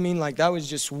 You know what I mean? Like, that was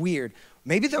just weird.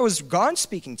 Maybe that was God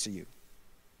speaking to you.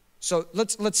 So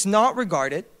let's not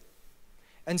regard it.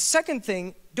 And second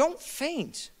thing, don't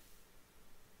faint.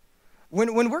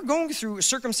 When we're going through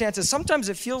circumstances, sometimes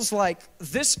it feels like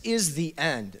this is the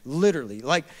end, literally.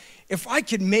 Like, if I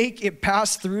could make it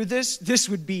pass through this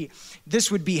would be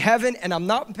heaven, and I'm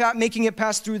not making it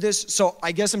pass through this, so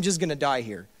I guess I'm just going to die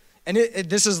here. And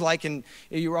this is like I'm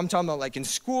talking about like in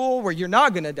school where you're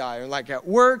not going to die, or like at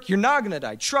work, you're not going to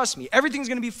die. Trust me, everything's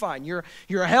going to be fine. You're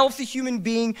a healthy human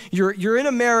being. You're in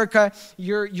America.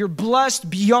 You're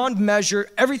blessed beyond measure.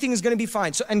 Everything is going to be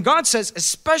fine. So, and God says,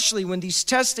 especially when these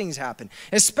testings happen,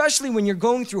 especially when you're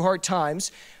going through hard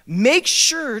times, make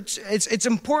sure, it's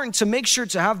important to make sure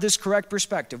to have this correct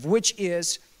perspective, which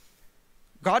is,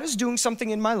 God is doing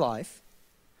something in my life.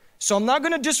 So I'm not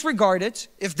going to disregard it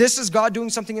if this is God doing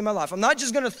something in my life. I'm not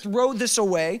just going to throw this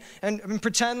away and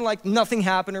pretend like nothing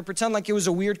happened or pretend like it was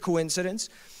a weird coincidence.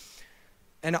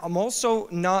 And I'm also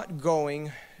not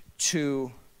going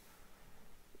to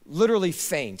literally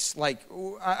faint. Like,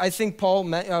 I think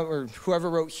Paul or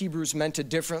whoever wrote Hebrews meant it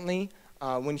differently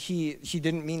when he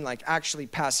didn't mean like actually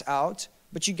pass out.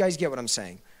 But you guys get what I'm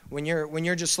saying. When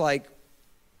you're just like,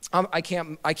 I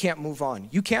can't move on.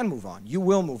 You can move on. You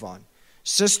will move on.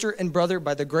 Sister and brother,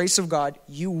 by the grace of God,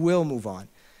 you will move on.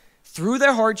 Through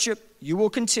the hardship, you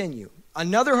will continue.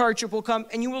 Another hardship will come,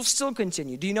 and you will still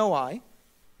continue. Do you know why?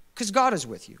 Because God is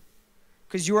with you.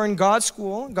 Because you are in God's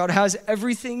school. God has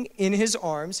everything in his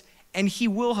arms, and he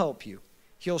will help you.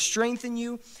 He'll strengthen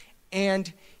you,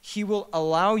 and he will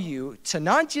allow you to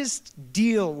not just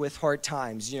deal with hard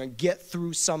times, get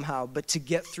through somehow, but to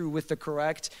get through with the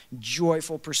correct,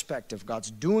 joyful perspective.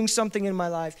 God's doing something in my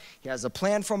life. He has a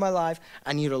plan for my life.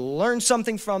 I need to learn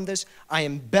something from this. I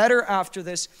am better after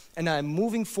this, and I'm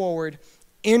moving forward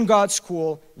in God's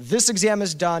school. This exam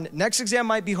is done. Next exam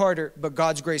might be harder, but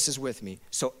God's grace is with me.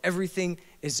 So everything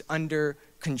is under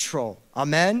control.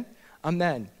 Amen?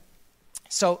 Amen.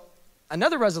 So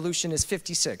another resolution is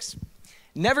 56.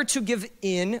 Never to give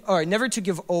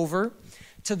over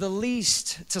to the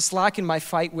least to slacken my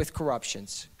fight with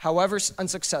corruptions, however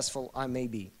unsuccessful I may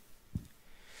be.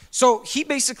 So he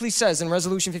basically says in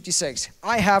resolution 56,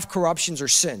 I have corruptions or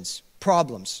sins,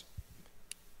 problems,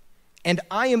 and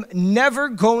I am never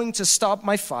going to stop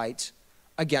my fight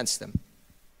against them.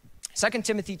 2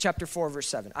 Timothy chapter 4, verse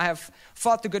 7. I have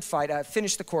fought the good fight. I have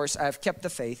finished the course. I have kept the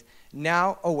faith.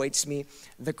 Now awaits me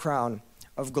the crown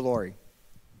of glory.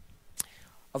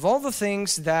 Of all the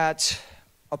things that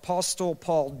Apostle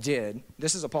Paul did,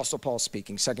 this is Apostle Paul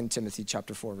speaking, 2 Timothy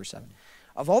chapter 4, verse 7.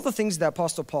 Of all the things that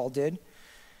Apostle Paul did,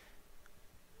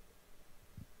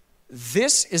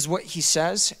 this is what he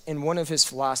says in one of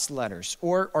his last letters,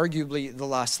 or arguably the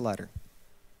last letter.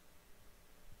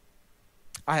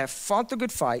 I have fought the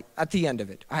good fight at the end of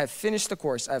it. I have finished the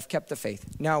course. I have kept the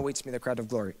faith. Now awaits me the crown of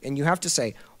glory. And you have to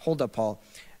say, hold up, Paul.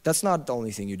 That's not the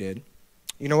only thing you did.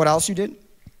 You know what else you did?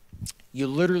 You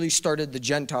literally started the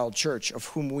Gentile church of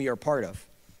whom we are part of.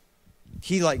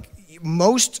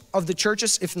 Most of the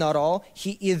churches, if not all,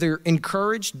 he either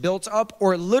encouraged, built up,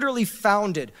 or literally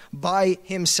founded by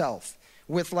himself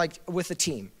with a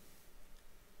team.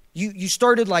 You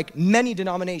started many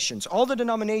denominations. All the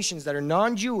denominations that are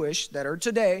non-Jewish, that are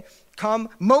today,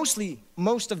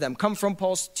 most of them come from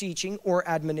Paul's teaching or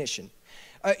admonition.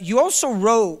 You also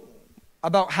wrote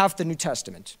about half the New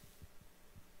Testament.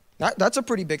 That's a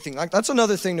pretty big thing. That's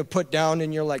another thing to put down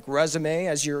in your resume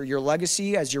as your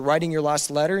legacy, as you're writing your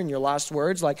last letter and your last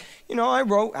words. I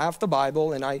wrote half the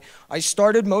Bible, and I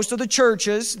started most of the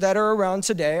churches that are around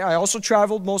today. I also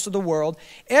traveled most of the world,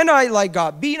 and I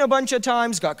got beaten a bunch of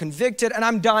times, got convicted, and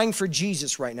I'm dying for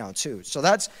Jesus right now too. So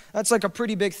that's a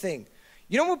pretty big thing.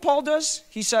 You know what Paul does?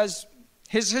 He says,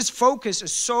 His focus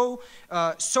is so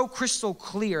crystal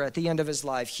clear at the end of his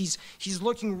life. He's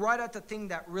looking right at the thing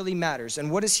that really matters.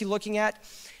 And what is he looking at?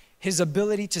 His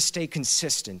ability to stay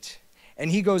consistent. And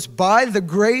he goes, by the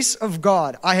grace of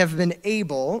God, I have been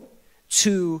able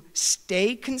to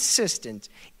stay consistent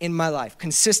in my life.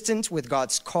 Consistent with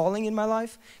God's calling in my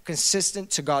life. Consistent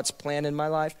to God's plan in my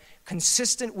life.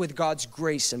 Consistent with God's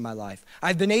grace in my life.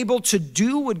 I've been able to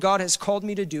do what God has called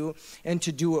me to do and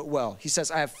to do it well. He says,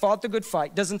 I have fought the good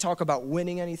fight. Doesn't talk about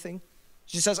winning anything.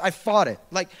 He says, I fought it.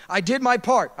 I did my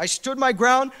part. I stood my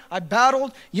ground. I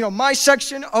battled. My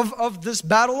section of this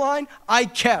battle line, I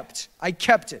kept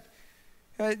it.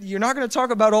 You're not going to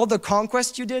talk about all the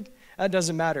conquests you did? That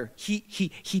doesn't matter.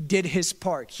 He did his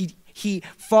part. He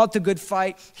fought the good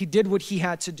fight. He did what he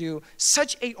had to do.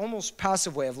 Such a almost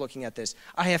passive way of looking at this.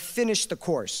 I have finished the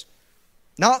course.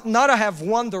 Not I have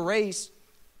won the race.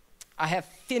 I have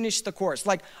finished the course.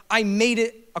 I made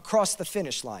it across the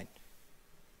finish line.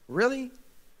 Really?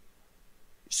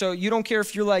 So you don't care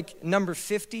if you're number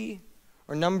 50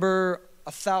 or number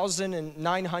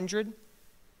 1,900?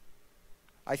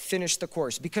 I finished the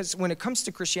course. Because when it comes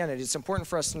to Christianity, it's important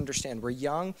for us to understand we're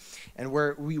young and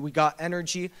we got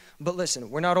energy. But listen,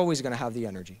 we're not always going to have the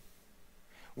energy.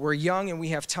 We're young and we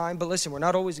have time. But listen, we're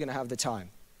not always going to have the time.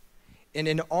 And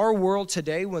in our world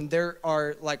today, when there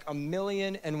are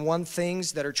 1,000,001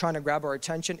 things that are trying to grab our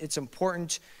attention, it's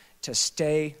important to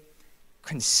stay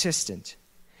consistent.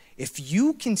 If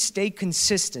you can stay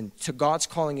consistent to God's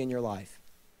calling in your life,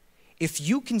 if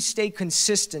you can stay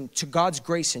consistent to God's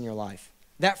grace in your life,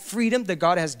 that freedom that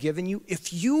God has given you,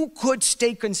 if you could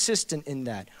stay consistent in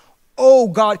that,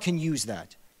 God can use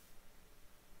that.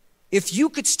 If you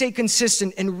could stay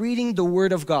consistent in reading the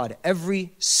Word of God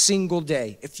every single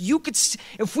day, if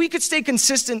we could stay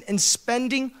consistent in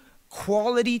spending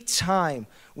quality time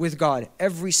with God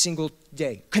every single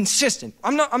day, consistent.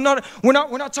 We're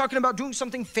not talking about doing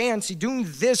something fancy, doing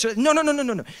this.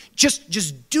 No.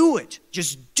 Just do it.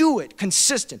 Just do it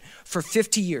consistent for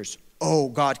 50 years.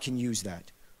 God can use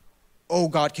that.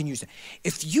 God can use that.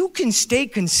 If you can stay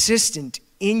consistent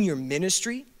in your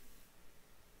ministry,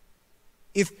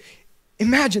 if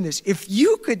Imagine this. If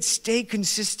you could stay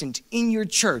consistent in your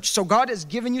church, so God has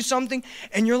given you something,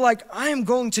 and you're like, I am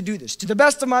going to do this to the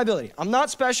best of my ability. I'm not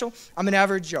special. I'm an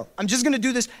average Joe. I'm just going to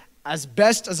do this as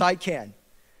best as I can.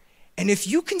 And if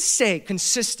you can stay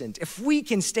consistent, if we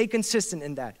can stay consistent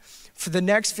in that for the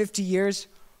next 50 years,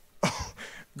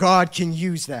 God can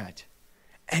use that.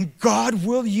 And God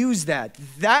will use that.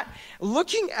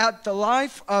 Looking at the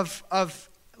life of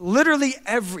literally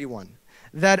everyone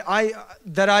that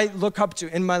I look up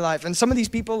to in my life. And some of these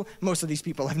people, most of these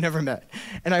people I've never met.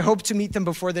 And I hope to meet them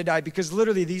before they die, because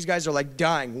literally these guys are like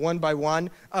dying one by one.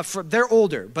 They're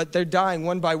older, but they're dying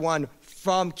one by one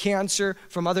from cancer,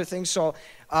 from other things. So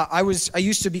I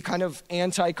used to be kind of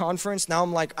anti-conference. Now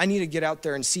I'm like, I need to get out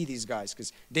there and see these guys,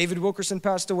 because David Wilkerson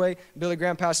passed away, Billy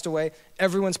Graham passed away,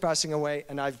 everyone's passing away,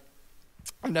 and I've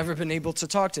never been able to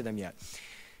talk to them yet.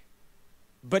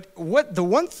 But the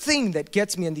one thing that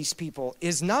gets me in these people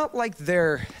is not like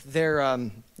they're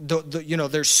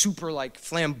super like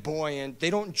flamboyant.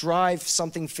 They don't drive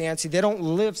something fancy. They don't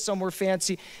live somewhere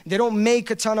fancy. They don't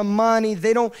make a ton of money.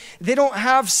 They don't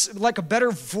have like a better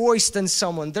voice than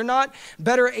someone. They're not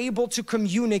better able to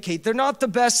communicate. They're not the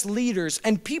best leaders.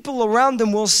 And people around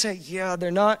them will say, yeah,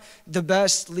 they're not the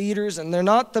best leaders and they're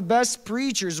not the best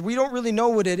preachers. We don't really know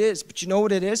what it is. But you know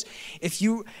what it is?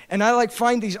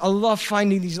 I love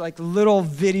finding these like little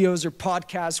videos or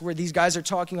podcasts where these guys are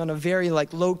talking on a very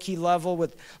like low-key level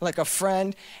with like a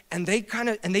friend, and they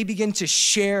begin to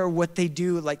share what they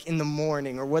do like in the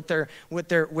morning, or what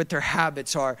their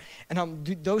habits are. And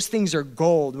those things are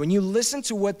gold. When you listen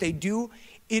to what they do,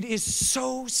 it is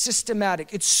so systematic.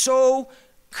 It's so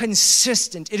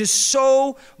consistent. It is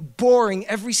so boring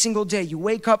every single day. You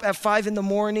wake up at 5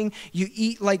 a.m, you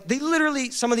eat like,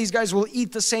 some of these guys will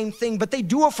eat the same thing, but they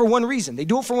do it for one reason.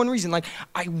 Like,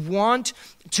 I want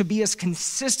to be as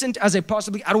consistent as I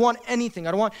possibly, I don't want anything.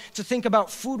 I don't want to think about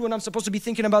food when I'm supposed to be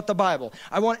thinking about the Bible.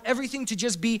 I want everything to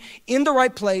just be in the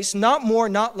right place, not more,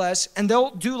 not less. And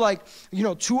they'll do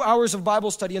 2 hours of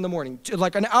Bible study in the morning,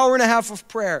 like an hour and a half of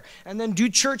prayer, and then do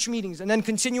church meetings, and then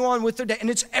continue on with their day. And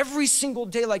it's every single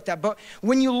day like that. But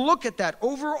when you look at that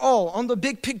overall, on the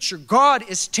big picture, God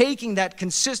is taking that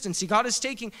consistency. God is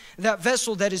taking that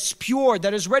vessel that is pure,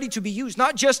 that is ready to be used,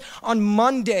 not just on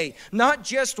Monday, not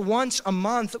just once a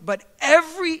month, but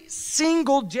every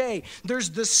single day. There's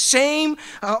the same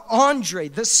Andre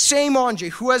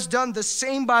who has done the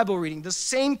same Bible reading, the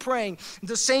same praying,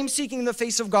 the same seeking the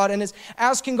face of God, and is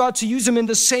asking God to use him in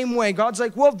the same way. God's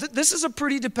like, well, this is a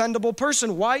pretty dependable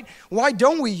person. Why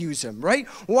don't we use him, right?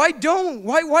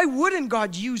 Why wouldn't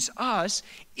God use us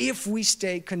if we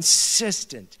stay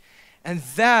consistent? And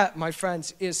that, my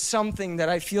friends, is something that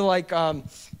I feel like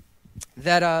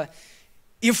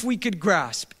if we could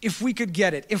grasp, if we could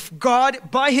get it, if God,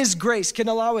 by his grace, can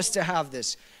allow us to have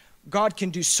this, God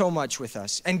can do so much with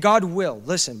us. And God will,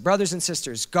 listen, brothers and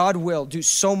sisters, God will do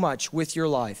so much with your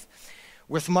life,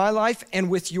 with my life and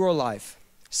with your life.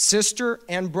 Sister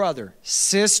and brother,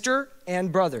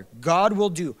 God will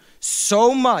do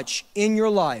so much in your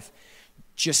life.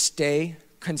 Just stay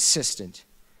consistent.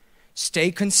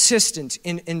 Stay consistent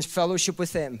in fellowship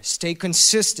with him. Stay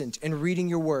consistent in reading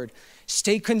your word.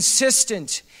 Stay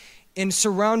consistent in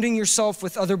surrounding yourself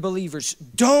with other believers.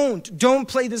 Don't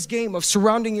play this game of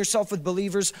surrounding yourself with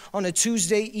believers on a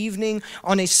Tuesday evening,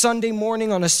 on a Sunday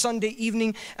morning, on a Sunday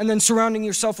evening, and then surrounding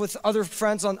yourself with other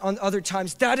friends on other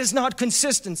times. That is not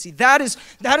consistency. That is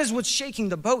what's shaking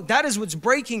the boat. That is what's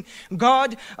breaking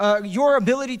God, your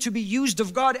ability to be used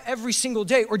of God every single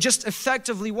day, or just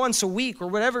effectively once a week, or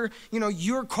whatever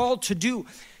you're called to do.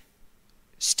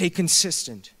 Stay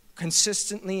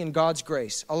consistently in God's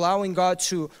grace, allowing God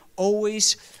to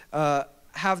always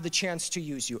have the chance to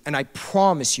use you. And I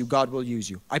promise you, God will use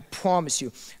you. I promise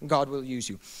you, God will use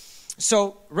you.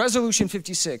 So, resolution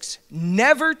 56,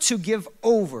 never to give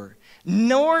over,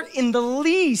 nor in the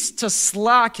least to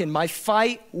slacken my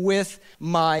fight with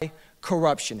my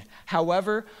corruption,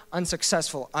 however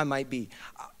unsuccessful I might be.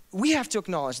 We have to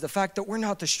acknowledge the fact that we're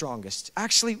not the strongest.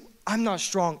 Actually, I'm not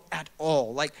strong at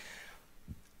all.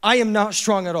 I am not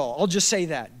strong at all. I'll just say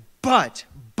that. But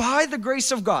by the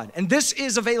grace of God, and this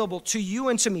is available to you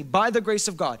and to me, by the grace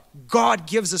of God, God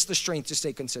gives us the strength to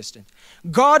stay consistent.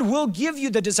 God will give you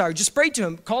the desire. Just pray to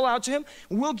him, call out to him.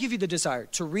 We'll give you the desire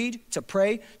to read, to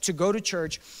pray, to go to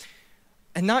church.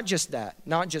 And not just that,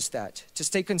 to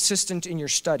stay consistent in your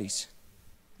studies.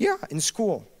 Yeah, in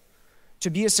school. To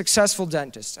be a successful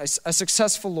dentist, a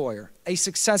successful lawyer, a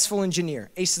successful engineer,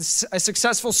 a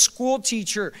successful school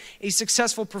teacher, a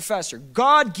successful professor.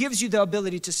 God gives you the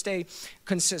ability to stay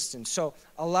consistent. So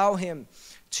allow him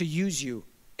to use you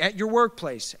at your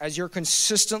workplace, as you're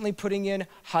consistently putting in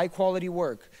high-quality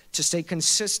work, to stay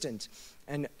consistent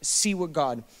and see what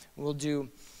God will do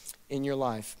in your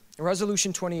life.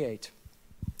 Resolution 28.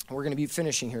 We're going to be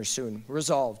finishing here soon.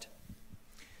 Resolved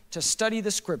to study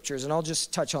the scriptures, and I'll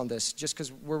just touch on this just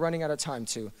because we're running out of time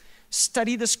too.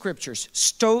 Study the scriptures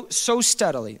so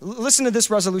steadily. Listen to this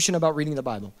resolution about reading the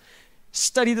Bible.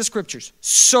 Study the scriptures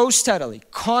so steadily,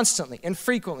 constantly, and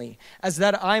frequently as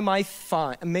that I may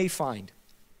find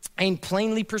and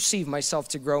plainly perceive myself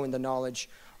to grow in the knowledge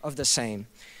of the same.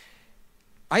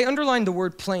 I underlined the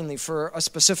word plainly for a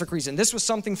specific reason. This was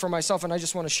something for myself, and I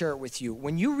just want to share it with you.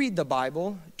 When you read the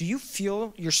Bible, do you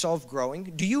feel yourself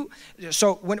growing?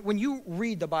 So when you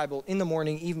read the Bible in the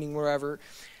morning, evening, wherever,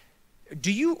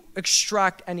 do you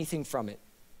extract anything from it?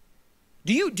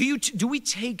 Do we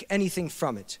take anything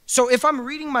from it? So if I'm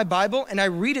reading my Bible and I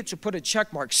read it to put a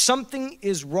check mark, something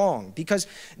is wrong, because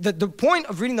the point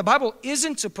of reading the Bible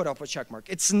isn't to put up a check mark.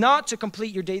 It's not to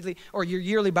complete your daily or your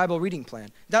yearly Bible reading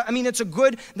plan. That's a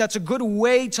good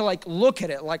way to look at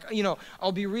it.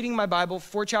 I'll be reading my Bible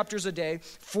 4 chapters a day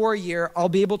for a year. I'll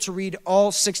be able to read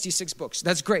all 66 books.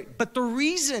 That's great. But the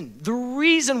reason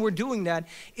we're doing that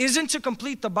isn't to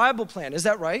complete the Bible plan. Is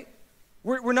that right?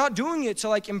 We're not doing it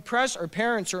to impress our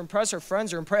parents or impress our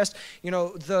friends or impress,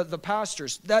 the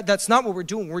pastors. That's not what we're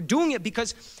doing. We're doing it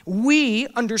because we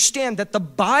understand that the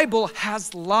Bible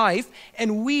has life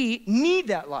and we need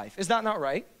that life. Is that not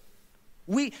right?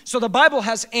 So the Bible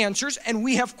has answers and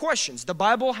we have questions. The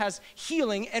Bible has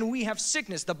healing and we have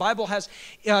sickness. The Bible has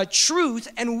truth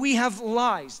and we have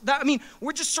lies.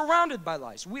 We're just surrounded by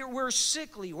lies. We're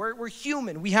sickly. We're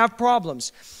human. We have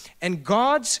problems. And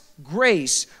by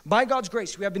God's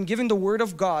grace, we have been given the Word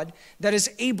of God that is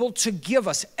able to give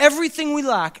us everything we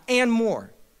lack and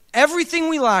more. Everything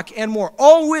we lack and more.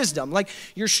 All wisdom.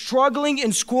 You're struggling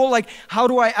in school, how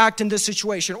do I act in this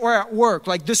situation? Or at work,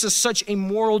 this is such a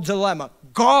moral dilemma.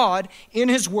 God, in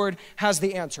His Word, has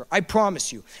the answer. I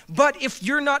promise you. But if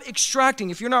you're not extracting,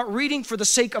 if you're not reading for the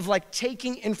sake of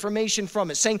taking information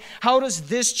from it, saying, how does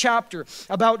this chapter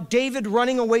about David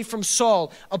running away from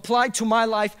Saul apply to my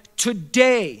life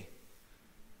today?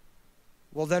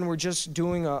 Well, then we're just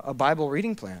doing a Bible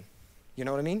reading plan. You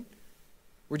know what I mean?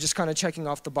 We're just kind of checking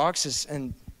off the boxes.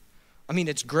 And,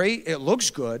 it's great. It looks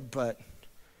good, but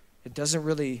it doesn't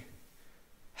really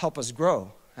help us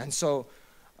grow. And so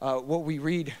what we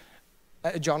read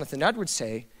Jonathan Edwards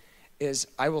say is,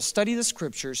 I will study the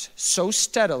scriptures so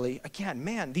steadily. Again,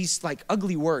 man, these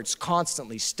ugly words,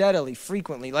 constantly, steadily,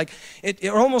 frequently. It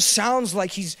almost sounds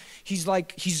like he's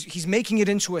making it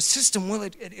into a system. Well,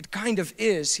 it kind of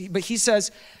is. But he says,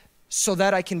 so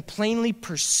that I can plainly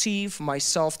perceive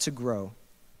myself to grow.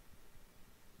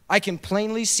 I can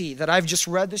plainly see that I've just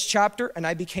read this chapter and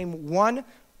I became one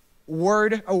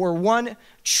word or one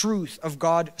truth of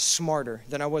God smarter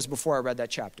than I was before I read that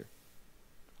chapter.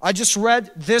 I just read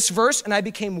this verse and I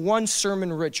became one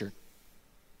sermon richer.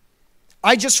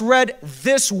 I just read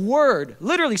this word,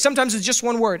 literally, sometimes it's just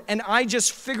one word, and I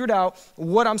just figured out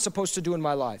what I'm supposed to do in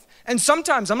my life. And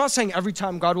sometimes, I'm not saying every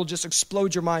time God will just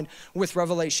explode your mind with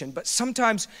revelation, but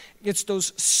sometimes it's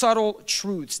those subtle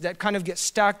truths that kind of get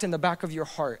stacked in the back of your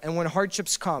heart. And when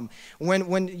hardships come,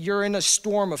 when you're in a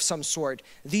storm of some sort,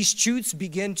 these truths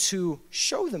begin to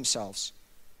show themselves.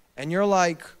 And you're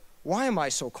like, why am I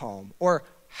so calm? Or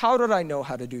how did I know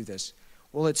how to do this?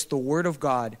 Well, it's the Word of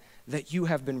God that you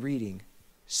have been reading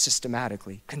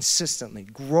systematically, consistently,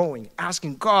 growing,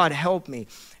 asking God, help me,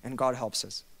 and God helps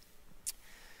us.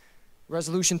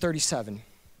 Resolution 37.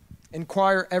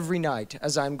 Inquire every night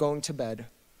as I am going to bed,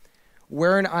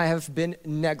 wherein I have been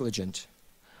negligent,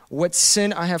 what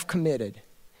sin I have committed,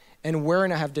 and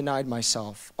wherein I have denied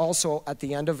myself. Also at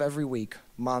the end of every week,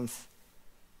 month,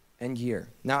 and year.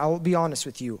 Now, I will be honest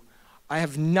with you. I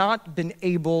have not been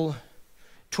able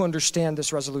to understand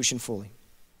this resolution fully.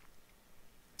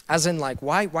 As in,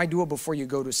 why do it before you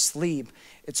go to sleep?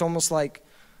 It's almost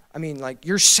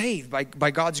you're saved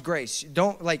by God's grace.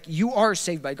 You are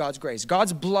saved by God's grace.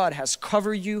 God's blood has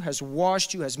covered you, has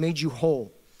washed you, has made you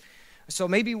whole. So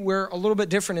maybe we're a little bit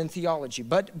different in theology,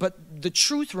 but the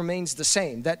truth remains the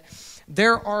same, that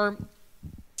there are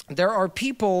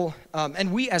people,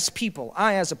 and we as people,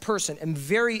 I as a person,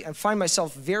 find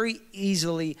myself very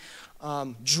easily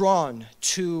drawn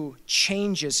to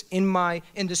changes in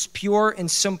this pure and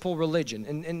simple religion,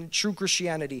 in true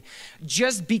Christianity,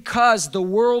 just because the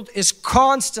world is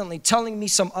constantly telling me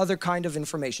some other kind of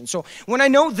information. So when I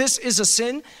know this is a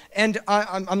sin, and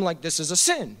I'm like, this is a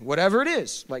sin, whatever it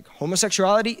is, like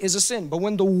homosexuality is a sin. But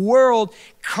when the world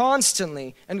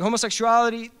constantly, and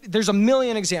homosexuality, there's a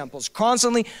million examples,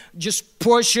 constantly just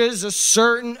pushes a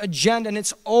certain agenda, and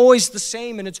it's always the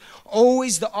same, and it's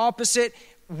always the opposite,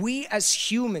 we as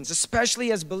humans, especially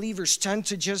as believers, tend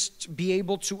to just be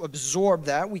able to absorb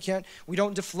that. We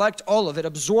don't deflect all of it,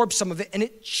 absorb some of it, and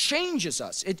it changes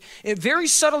us. It very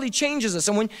subtly changes us.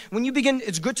 And when you begin,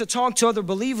 it's good to talk to other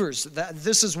believers.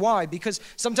 This is why, because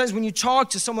sometimes when you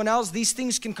talk to someone else, these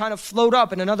things can kind of float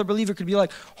up, and another believer could be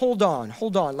like, hold on.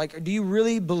 Like, do you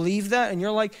really believe that? And you're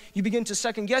like, you begin to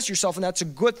second guess yourself, and that's a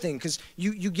good thing, because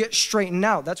you get straightened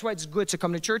out. That's why it's good to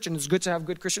come to church, and it's good to have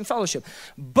good Christian fellowship.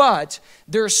 But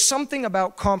there's something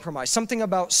about compromise, something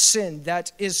about sin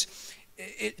that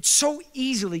it so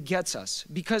easily gets us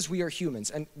because we are humans.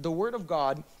 And the Word of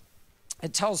God,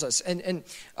 it tells us, and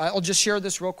I'll just share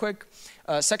this real quick,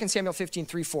 2 Samuel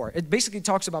 15:3-4. It basically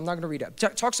talks about, I'm not going to read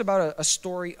it, talks about a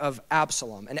story of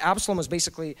Absalom. And Absalom was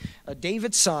basically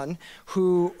David's son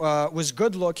who was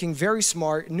good looking, very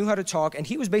smart, knew how to talk, and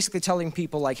he was basically telling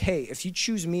people like, hey, if you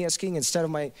choose me as king instead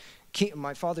of my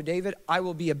father David, I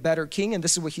will be a better king. And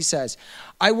this is what he says: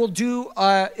 I will do,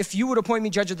 if you would appoint me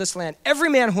judge of this land, every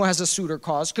man who has a suit or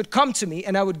cause could come to me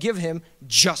and I would give him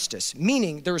justice.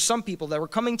 Meaning there were some people that were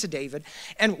coming to David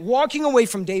and walking away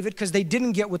from David because they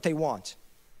didn't get what they want.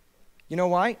 You know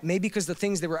why? Maybe because the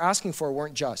things they were asking for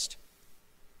weren't just.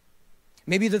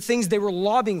 Maybe the things they were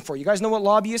lobbying for. You guys know what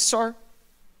lobbyists are?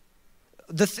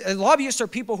 Lobbyists are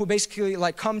people who basically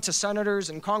like come to senators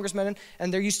and congressmen,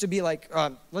 and there used to be like,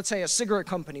 let's say a cigarette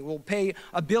company will pay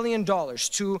 $1 billion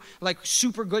to like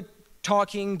super good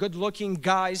talking, good looking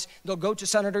guys. They'll go to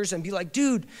senators and be like,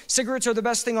 dude, cigarettes are the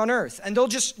best thing on earth. And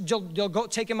they'll go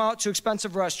take him out to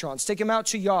expensive restaurants, take him out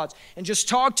to yachts, and just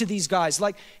talk to these guys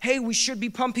like, hey, we should be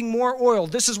pumping more oil.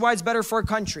 This is why it's better for our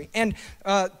country. And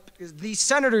these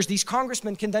senators, these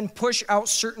congressmen can then push out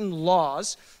certain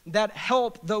laws that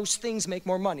help those things make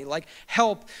more money, like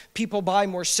help people buy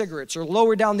more cigarettes or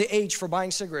lower down the age for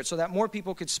buying cigarettes so that more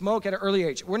people could smoke at an early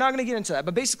age. We're not going to get into that,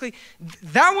 but basically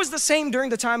that was the same during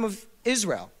the time of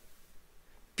Israel.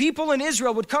 People in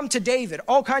Israel would come to David,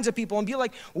 all kinds of people, and be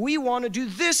like, we want to do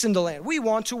this in the land. We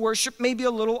want to worship maybe a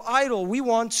little idol. We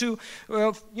want to,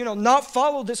 not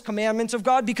follow this commandment of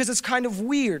God because it's kind of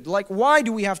weird. Like, why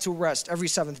do we have to rest every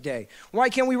seventh day? Why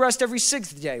can't we rest every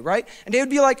sixth day, right? And they would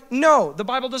be like, no, the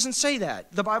Bible doesn't say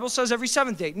that. The Bible says every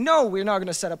seventh day. No, we're not going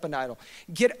to set up an idol.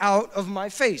 Get out of my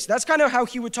face. That's kind of how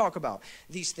he would talk about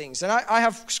these things. And I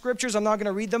have scriptures. I'm not going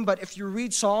to read them, but if you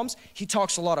read Psalms, he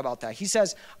talks a lot about that. He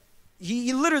says,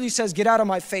 He literally says, get out of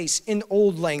my face in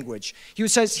old language. He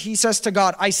says to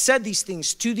God, I said these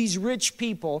things to these rich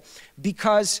people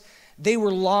because they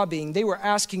were lobbying. They were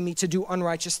asking me to do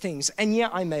unrighteous things. And yeah,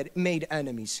 I made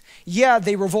enemies. Yeah,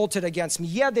 they revolted against me.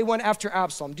 Yeah, they went after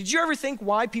Absalom. Did you ever think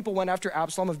why people went after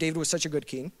Absalom if David was such a good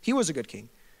king? He was a good king.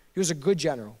 He was a good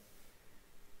general.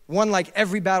 Won like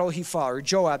every battle he fought, or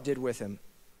Joab did with him.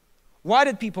 Why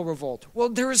did people revolt? Well,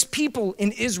 there was people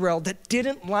in Israel that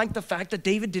didn't like the fact that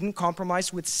David didn't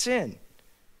compromise with sin.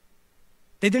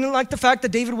 They didn't like the fact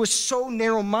that David was so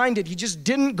narrow-minded. He just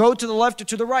didn't go to the left or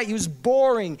to the right. He was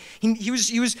boring. He was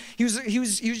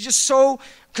just so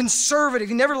conservative.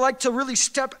 He never liked to really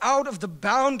step out of the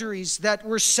boundaries that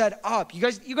were set up. You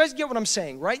guys get what I'm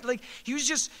saying, right? Like he was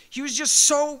just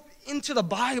so into the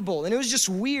Bible, and it was just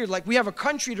weird. Like, we have a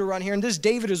country to run here, and this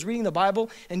David is reading the Bible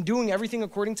and doing everything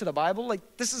according to the Bible. Like,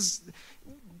 this is,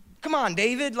 come on,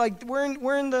 David. Like, we're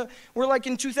like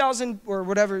in 2000 or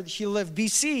whatever he lived,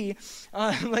 BC.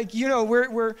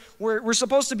 We're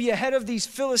supposed to be ahead of these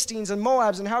Philistines and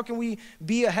Moabs, and how can we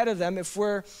be ahead of them if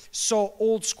we're so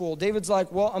old school? David's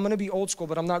like, well, I'm going to be old school,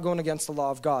 but I'm not going against the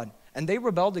law of God. And they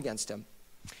rebelled against him.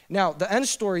 Now, the end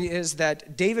story is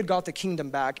that David got the kingdom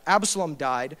back. Absalom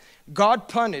died. God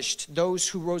punished those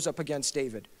who rose up against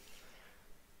David.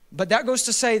 But that goes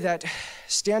to say that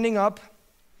standing up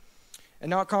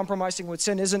and not compromising with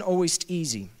sin isn't always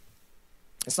easy.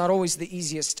 It's not always the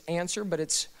easiest answer, but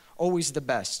it's always the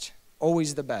best.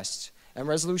 Always the best. And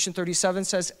Resolution 37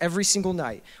 says every single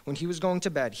night when he was going to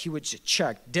bed, he would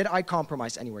check, did I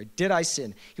compromise anywhere? Did I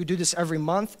sin? He would do this every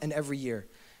month and every year.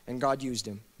 And God used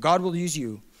him. God will use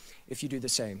you if you do the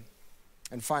same.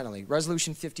 And finally,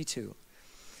 Resolution 52.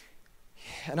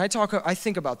 And I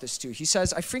think about this too. He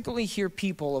says, I frequently hear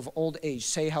people of old age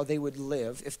say how they would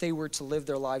live if they were to live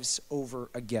their lives over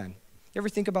again. You ever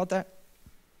think about that?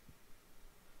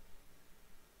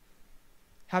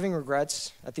 having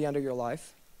regrets at the end of your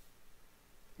life?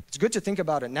 It's good to think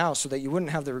about it now so that you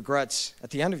wouldn't have the regrets at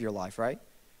the end of your life, right?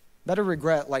 Better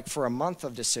regret like for a month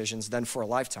of decisions than for a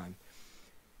lifetime.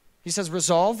 He says,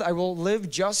 resolved, I will live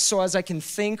just so as I can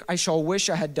think I shall wish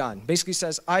I had done. Basically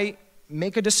says, I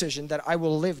make a decision that I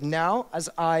will live now as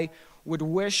I would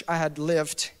wish I had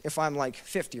lived if I'm like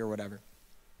 50 or whatever.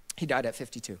 He died at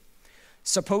 52.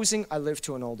 Supposing I live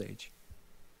to an old age.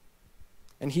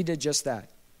 And he did just that.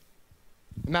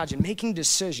 Imagine making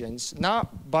decisions,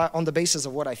 not on the basis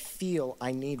of what I feel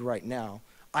I need right now.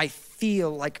 I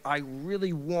feel like I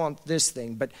really want this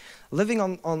thing, but living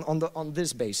on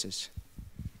this basis.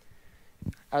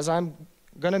 As I'm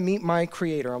going to meet my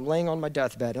Creator, I'm laying on my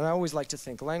deathbed, and I always like to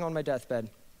think, laying on my deathbed,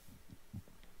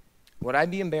 would I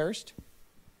be embarrassed?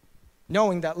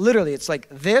 Knowing that literally it's like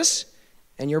this,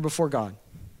 and you're before God.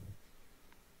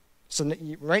 So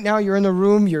right now you're in the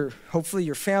room, hopefully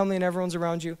your family and everyone's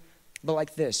around you, but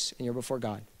like this, and you're before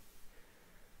God.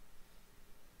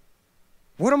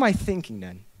 What am I thinking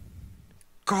then?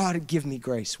 God, give me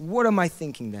grace. What am I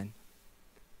thinking then?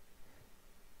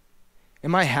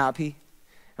 Am I happy?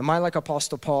 Am I like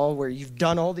Apostle Paul, where you've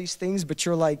done all these things, but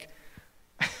you're like,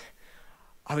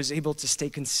 I was able to stay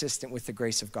consistent with the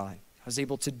grace of God. I was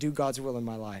able to do God's will in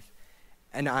my life,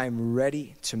 and I'm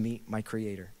ready to meet my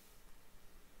Creator.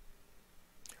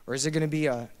 Or is it going to be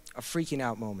a freaking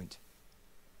out moment?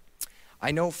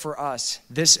 I know for us,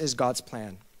 this is God's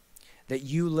plan, that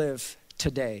you live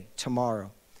today,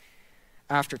 tomorrow,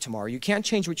 after tomorrow. You can't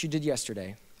change what you did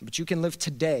yesterday, but you can live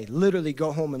today. Literally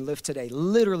go home and live today.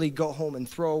 Literally go home and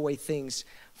throw away things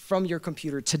from your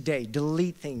computer today.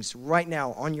 Delete things right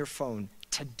now on your phone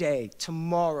today,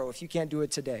 tomorrow, if you can't do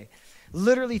it today.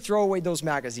 Literally throw away those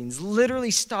magazines.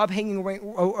 Literally stop hanging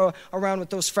around with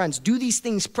those friends. Do these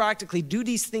things practically. Do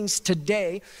these things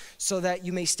today so that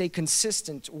you may stay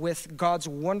consistent with God's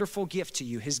wonderful gift to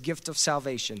you, his gift of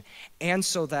salvation, and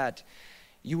so that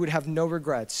you would have no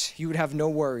regrets. You would have no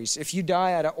worries. If you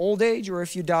die at an old age or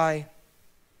if you die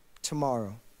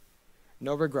tomorrow,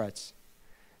 no regrets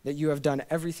that you have done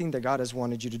everything that God has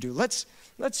wanted you to do. Let's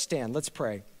stand. Let's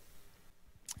pray.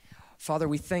 Father,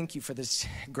 we thank you for this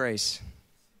grace.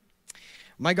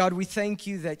 My God, we thank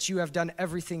you that you have done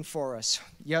everything for us.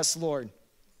 Yes, Lord.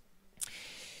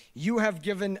 You have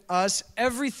given us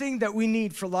everything that we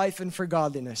need for life and for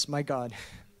godliness, my God.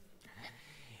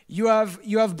 You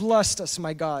have blessed us,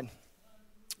 my God.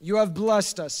 You have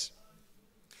blessed us.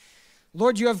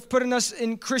 Lord, you have put us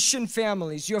in Christian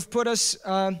families. You have put us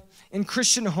in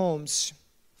Christian homes.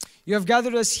 You have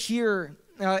gathered us here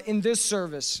in this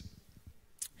service.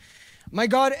 My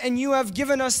God, and you have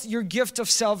given us your gift of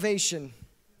salvation.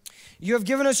 You have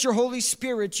given us your Holy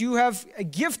Spirit. You have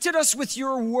gifted us with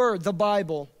your word, the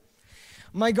Bible.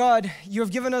 My God, you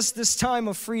have given us this time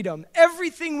of freedom.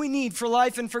 Everything we need for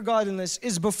life and for godliness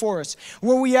is before us.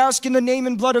 Where we ask in the name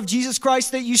and blood of Jesus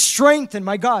Christ that you strengthen,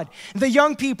 my God, the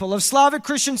young people of Slavic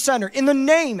Christian Center in the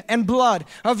name and blood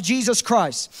of Jesus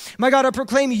Christ. My God, I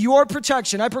proclaim your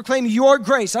protection. I proclaim your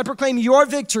grace. I proclaim your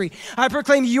victory. I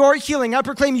proclaim your healing. I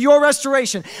proclaim your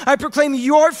restoration. I proclaim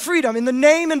your freedom in the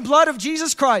name and blood of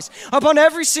Jesus Christ upon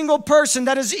every single person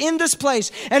that is in this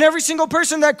place and every single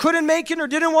person that couldn't make it or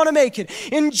didn't want to make it.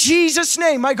 In Jesus'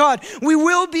 name, my God, we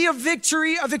will be a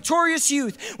victorious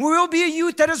youth. We will be a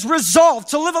youth that is resolved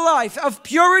to live a life of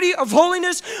purity, of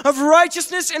holiness, of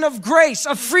righteousness, and of grace,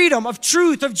 of freedom, of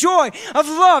truth, of joy, of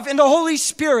love in the Holy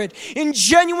Spirit, in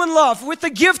genuine love, with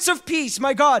the gifts of peace,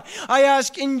 my God. I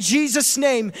ask in Jesus'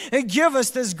 name, give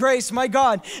us this grace, my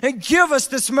God, and give us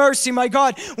this mercy, my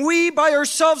God. We by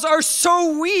ourselves are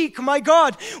so weak, my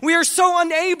God. We are so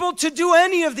unable to do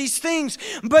any of these things.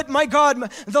 But my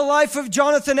God, the life of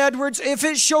Jonathan Edwards, if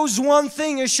it shows one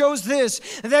thing, it shows this,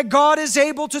 that God is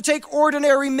able to take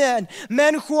ordinary men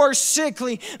who are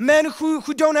sickly, men who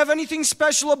don't have anything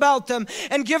special about them,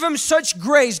 and give them such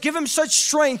grace, give them such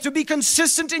strength to be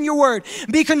consistent in your word,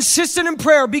 be consistent in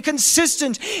prayer, be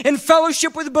consistent in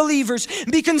fellowship with believers,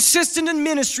 be consistent in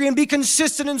ministry, and be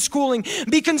consistent in schooling,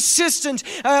 be consistent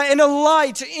in a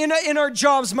light in our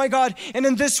jobs, my God. And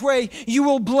in this way, you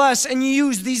will bless and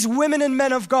use these women and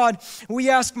men of God. We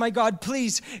ask, my God,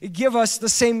 please give us the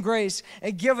same grace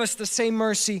and give us the same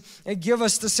mercy and give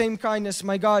us the same kindness,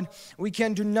 my God. We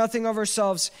can do nothing of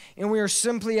ourselves, and we are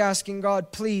simply asking,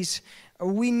 God, please,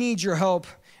 we need your help.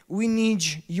 We need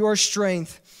your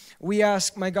strength. We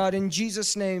ask, my God, in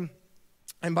Jesus' name,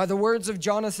 and by the words of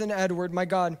Jonathan Edwards, my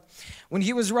God, when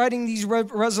he was writing these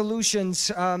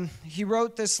resolutions, he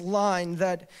wrote this line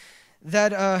that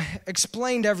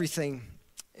explained everything.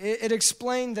 It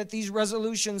explained that these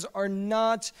resolutions are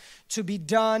not to be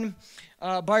done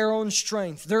by our own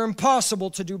strength. They're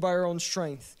impossible to do by our own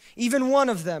strength. Even one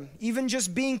of them, even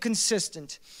just being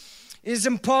consistent, is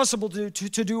impossible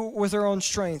to do with our own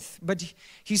strength. But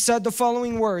he said the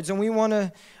following words, and we want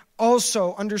to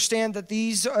also understand that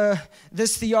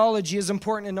this theology is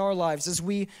important in our lives as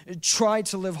we try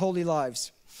to live holy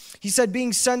lives. He said,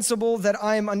 being sensible that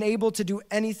I am unable to do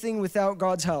anything without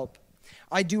God's help,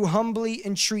 I do humbly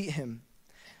entreat him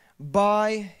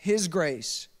by his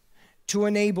grace to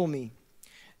enable me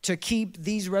to keep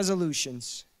these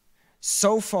resolutions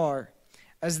so far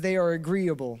as they are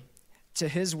agreeable to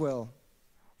his will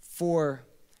for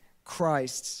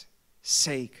Christ's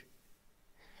sake.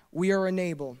 We are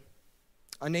unable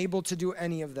to do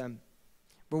any of them,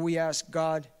 but we ask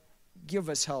God, give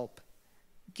us help,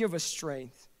 give us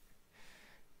strength,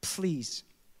 please,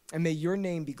 and may your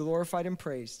name be glorified and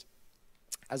praised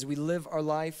as we live our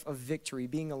life of victory,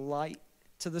 being a light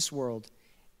to this world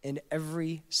in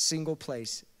every single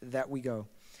place that we go.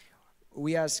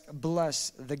 We ask, bless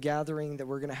the gathering that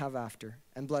we're going to have after,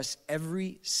 and bless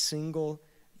every single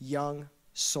young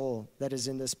soul that is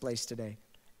in this place today.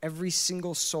 Every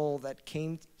single soul that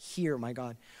came here, my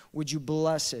God, would you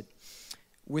bless it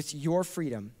with your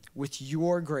freedom, with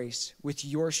your grace, with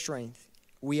your strength.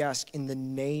 We ask in the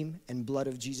name and blood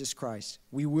of Jesus Christ.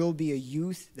 We will be a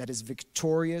youth that is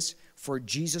victorious for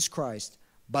Jesus Christ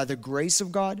by the grace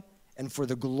of God and for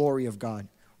the glory of God.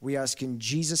 We ask in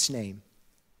Jesus' name.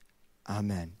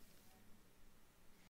 Amen.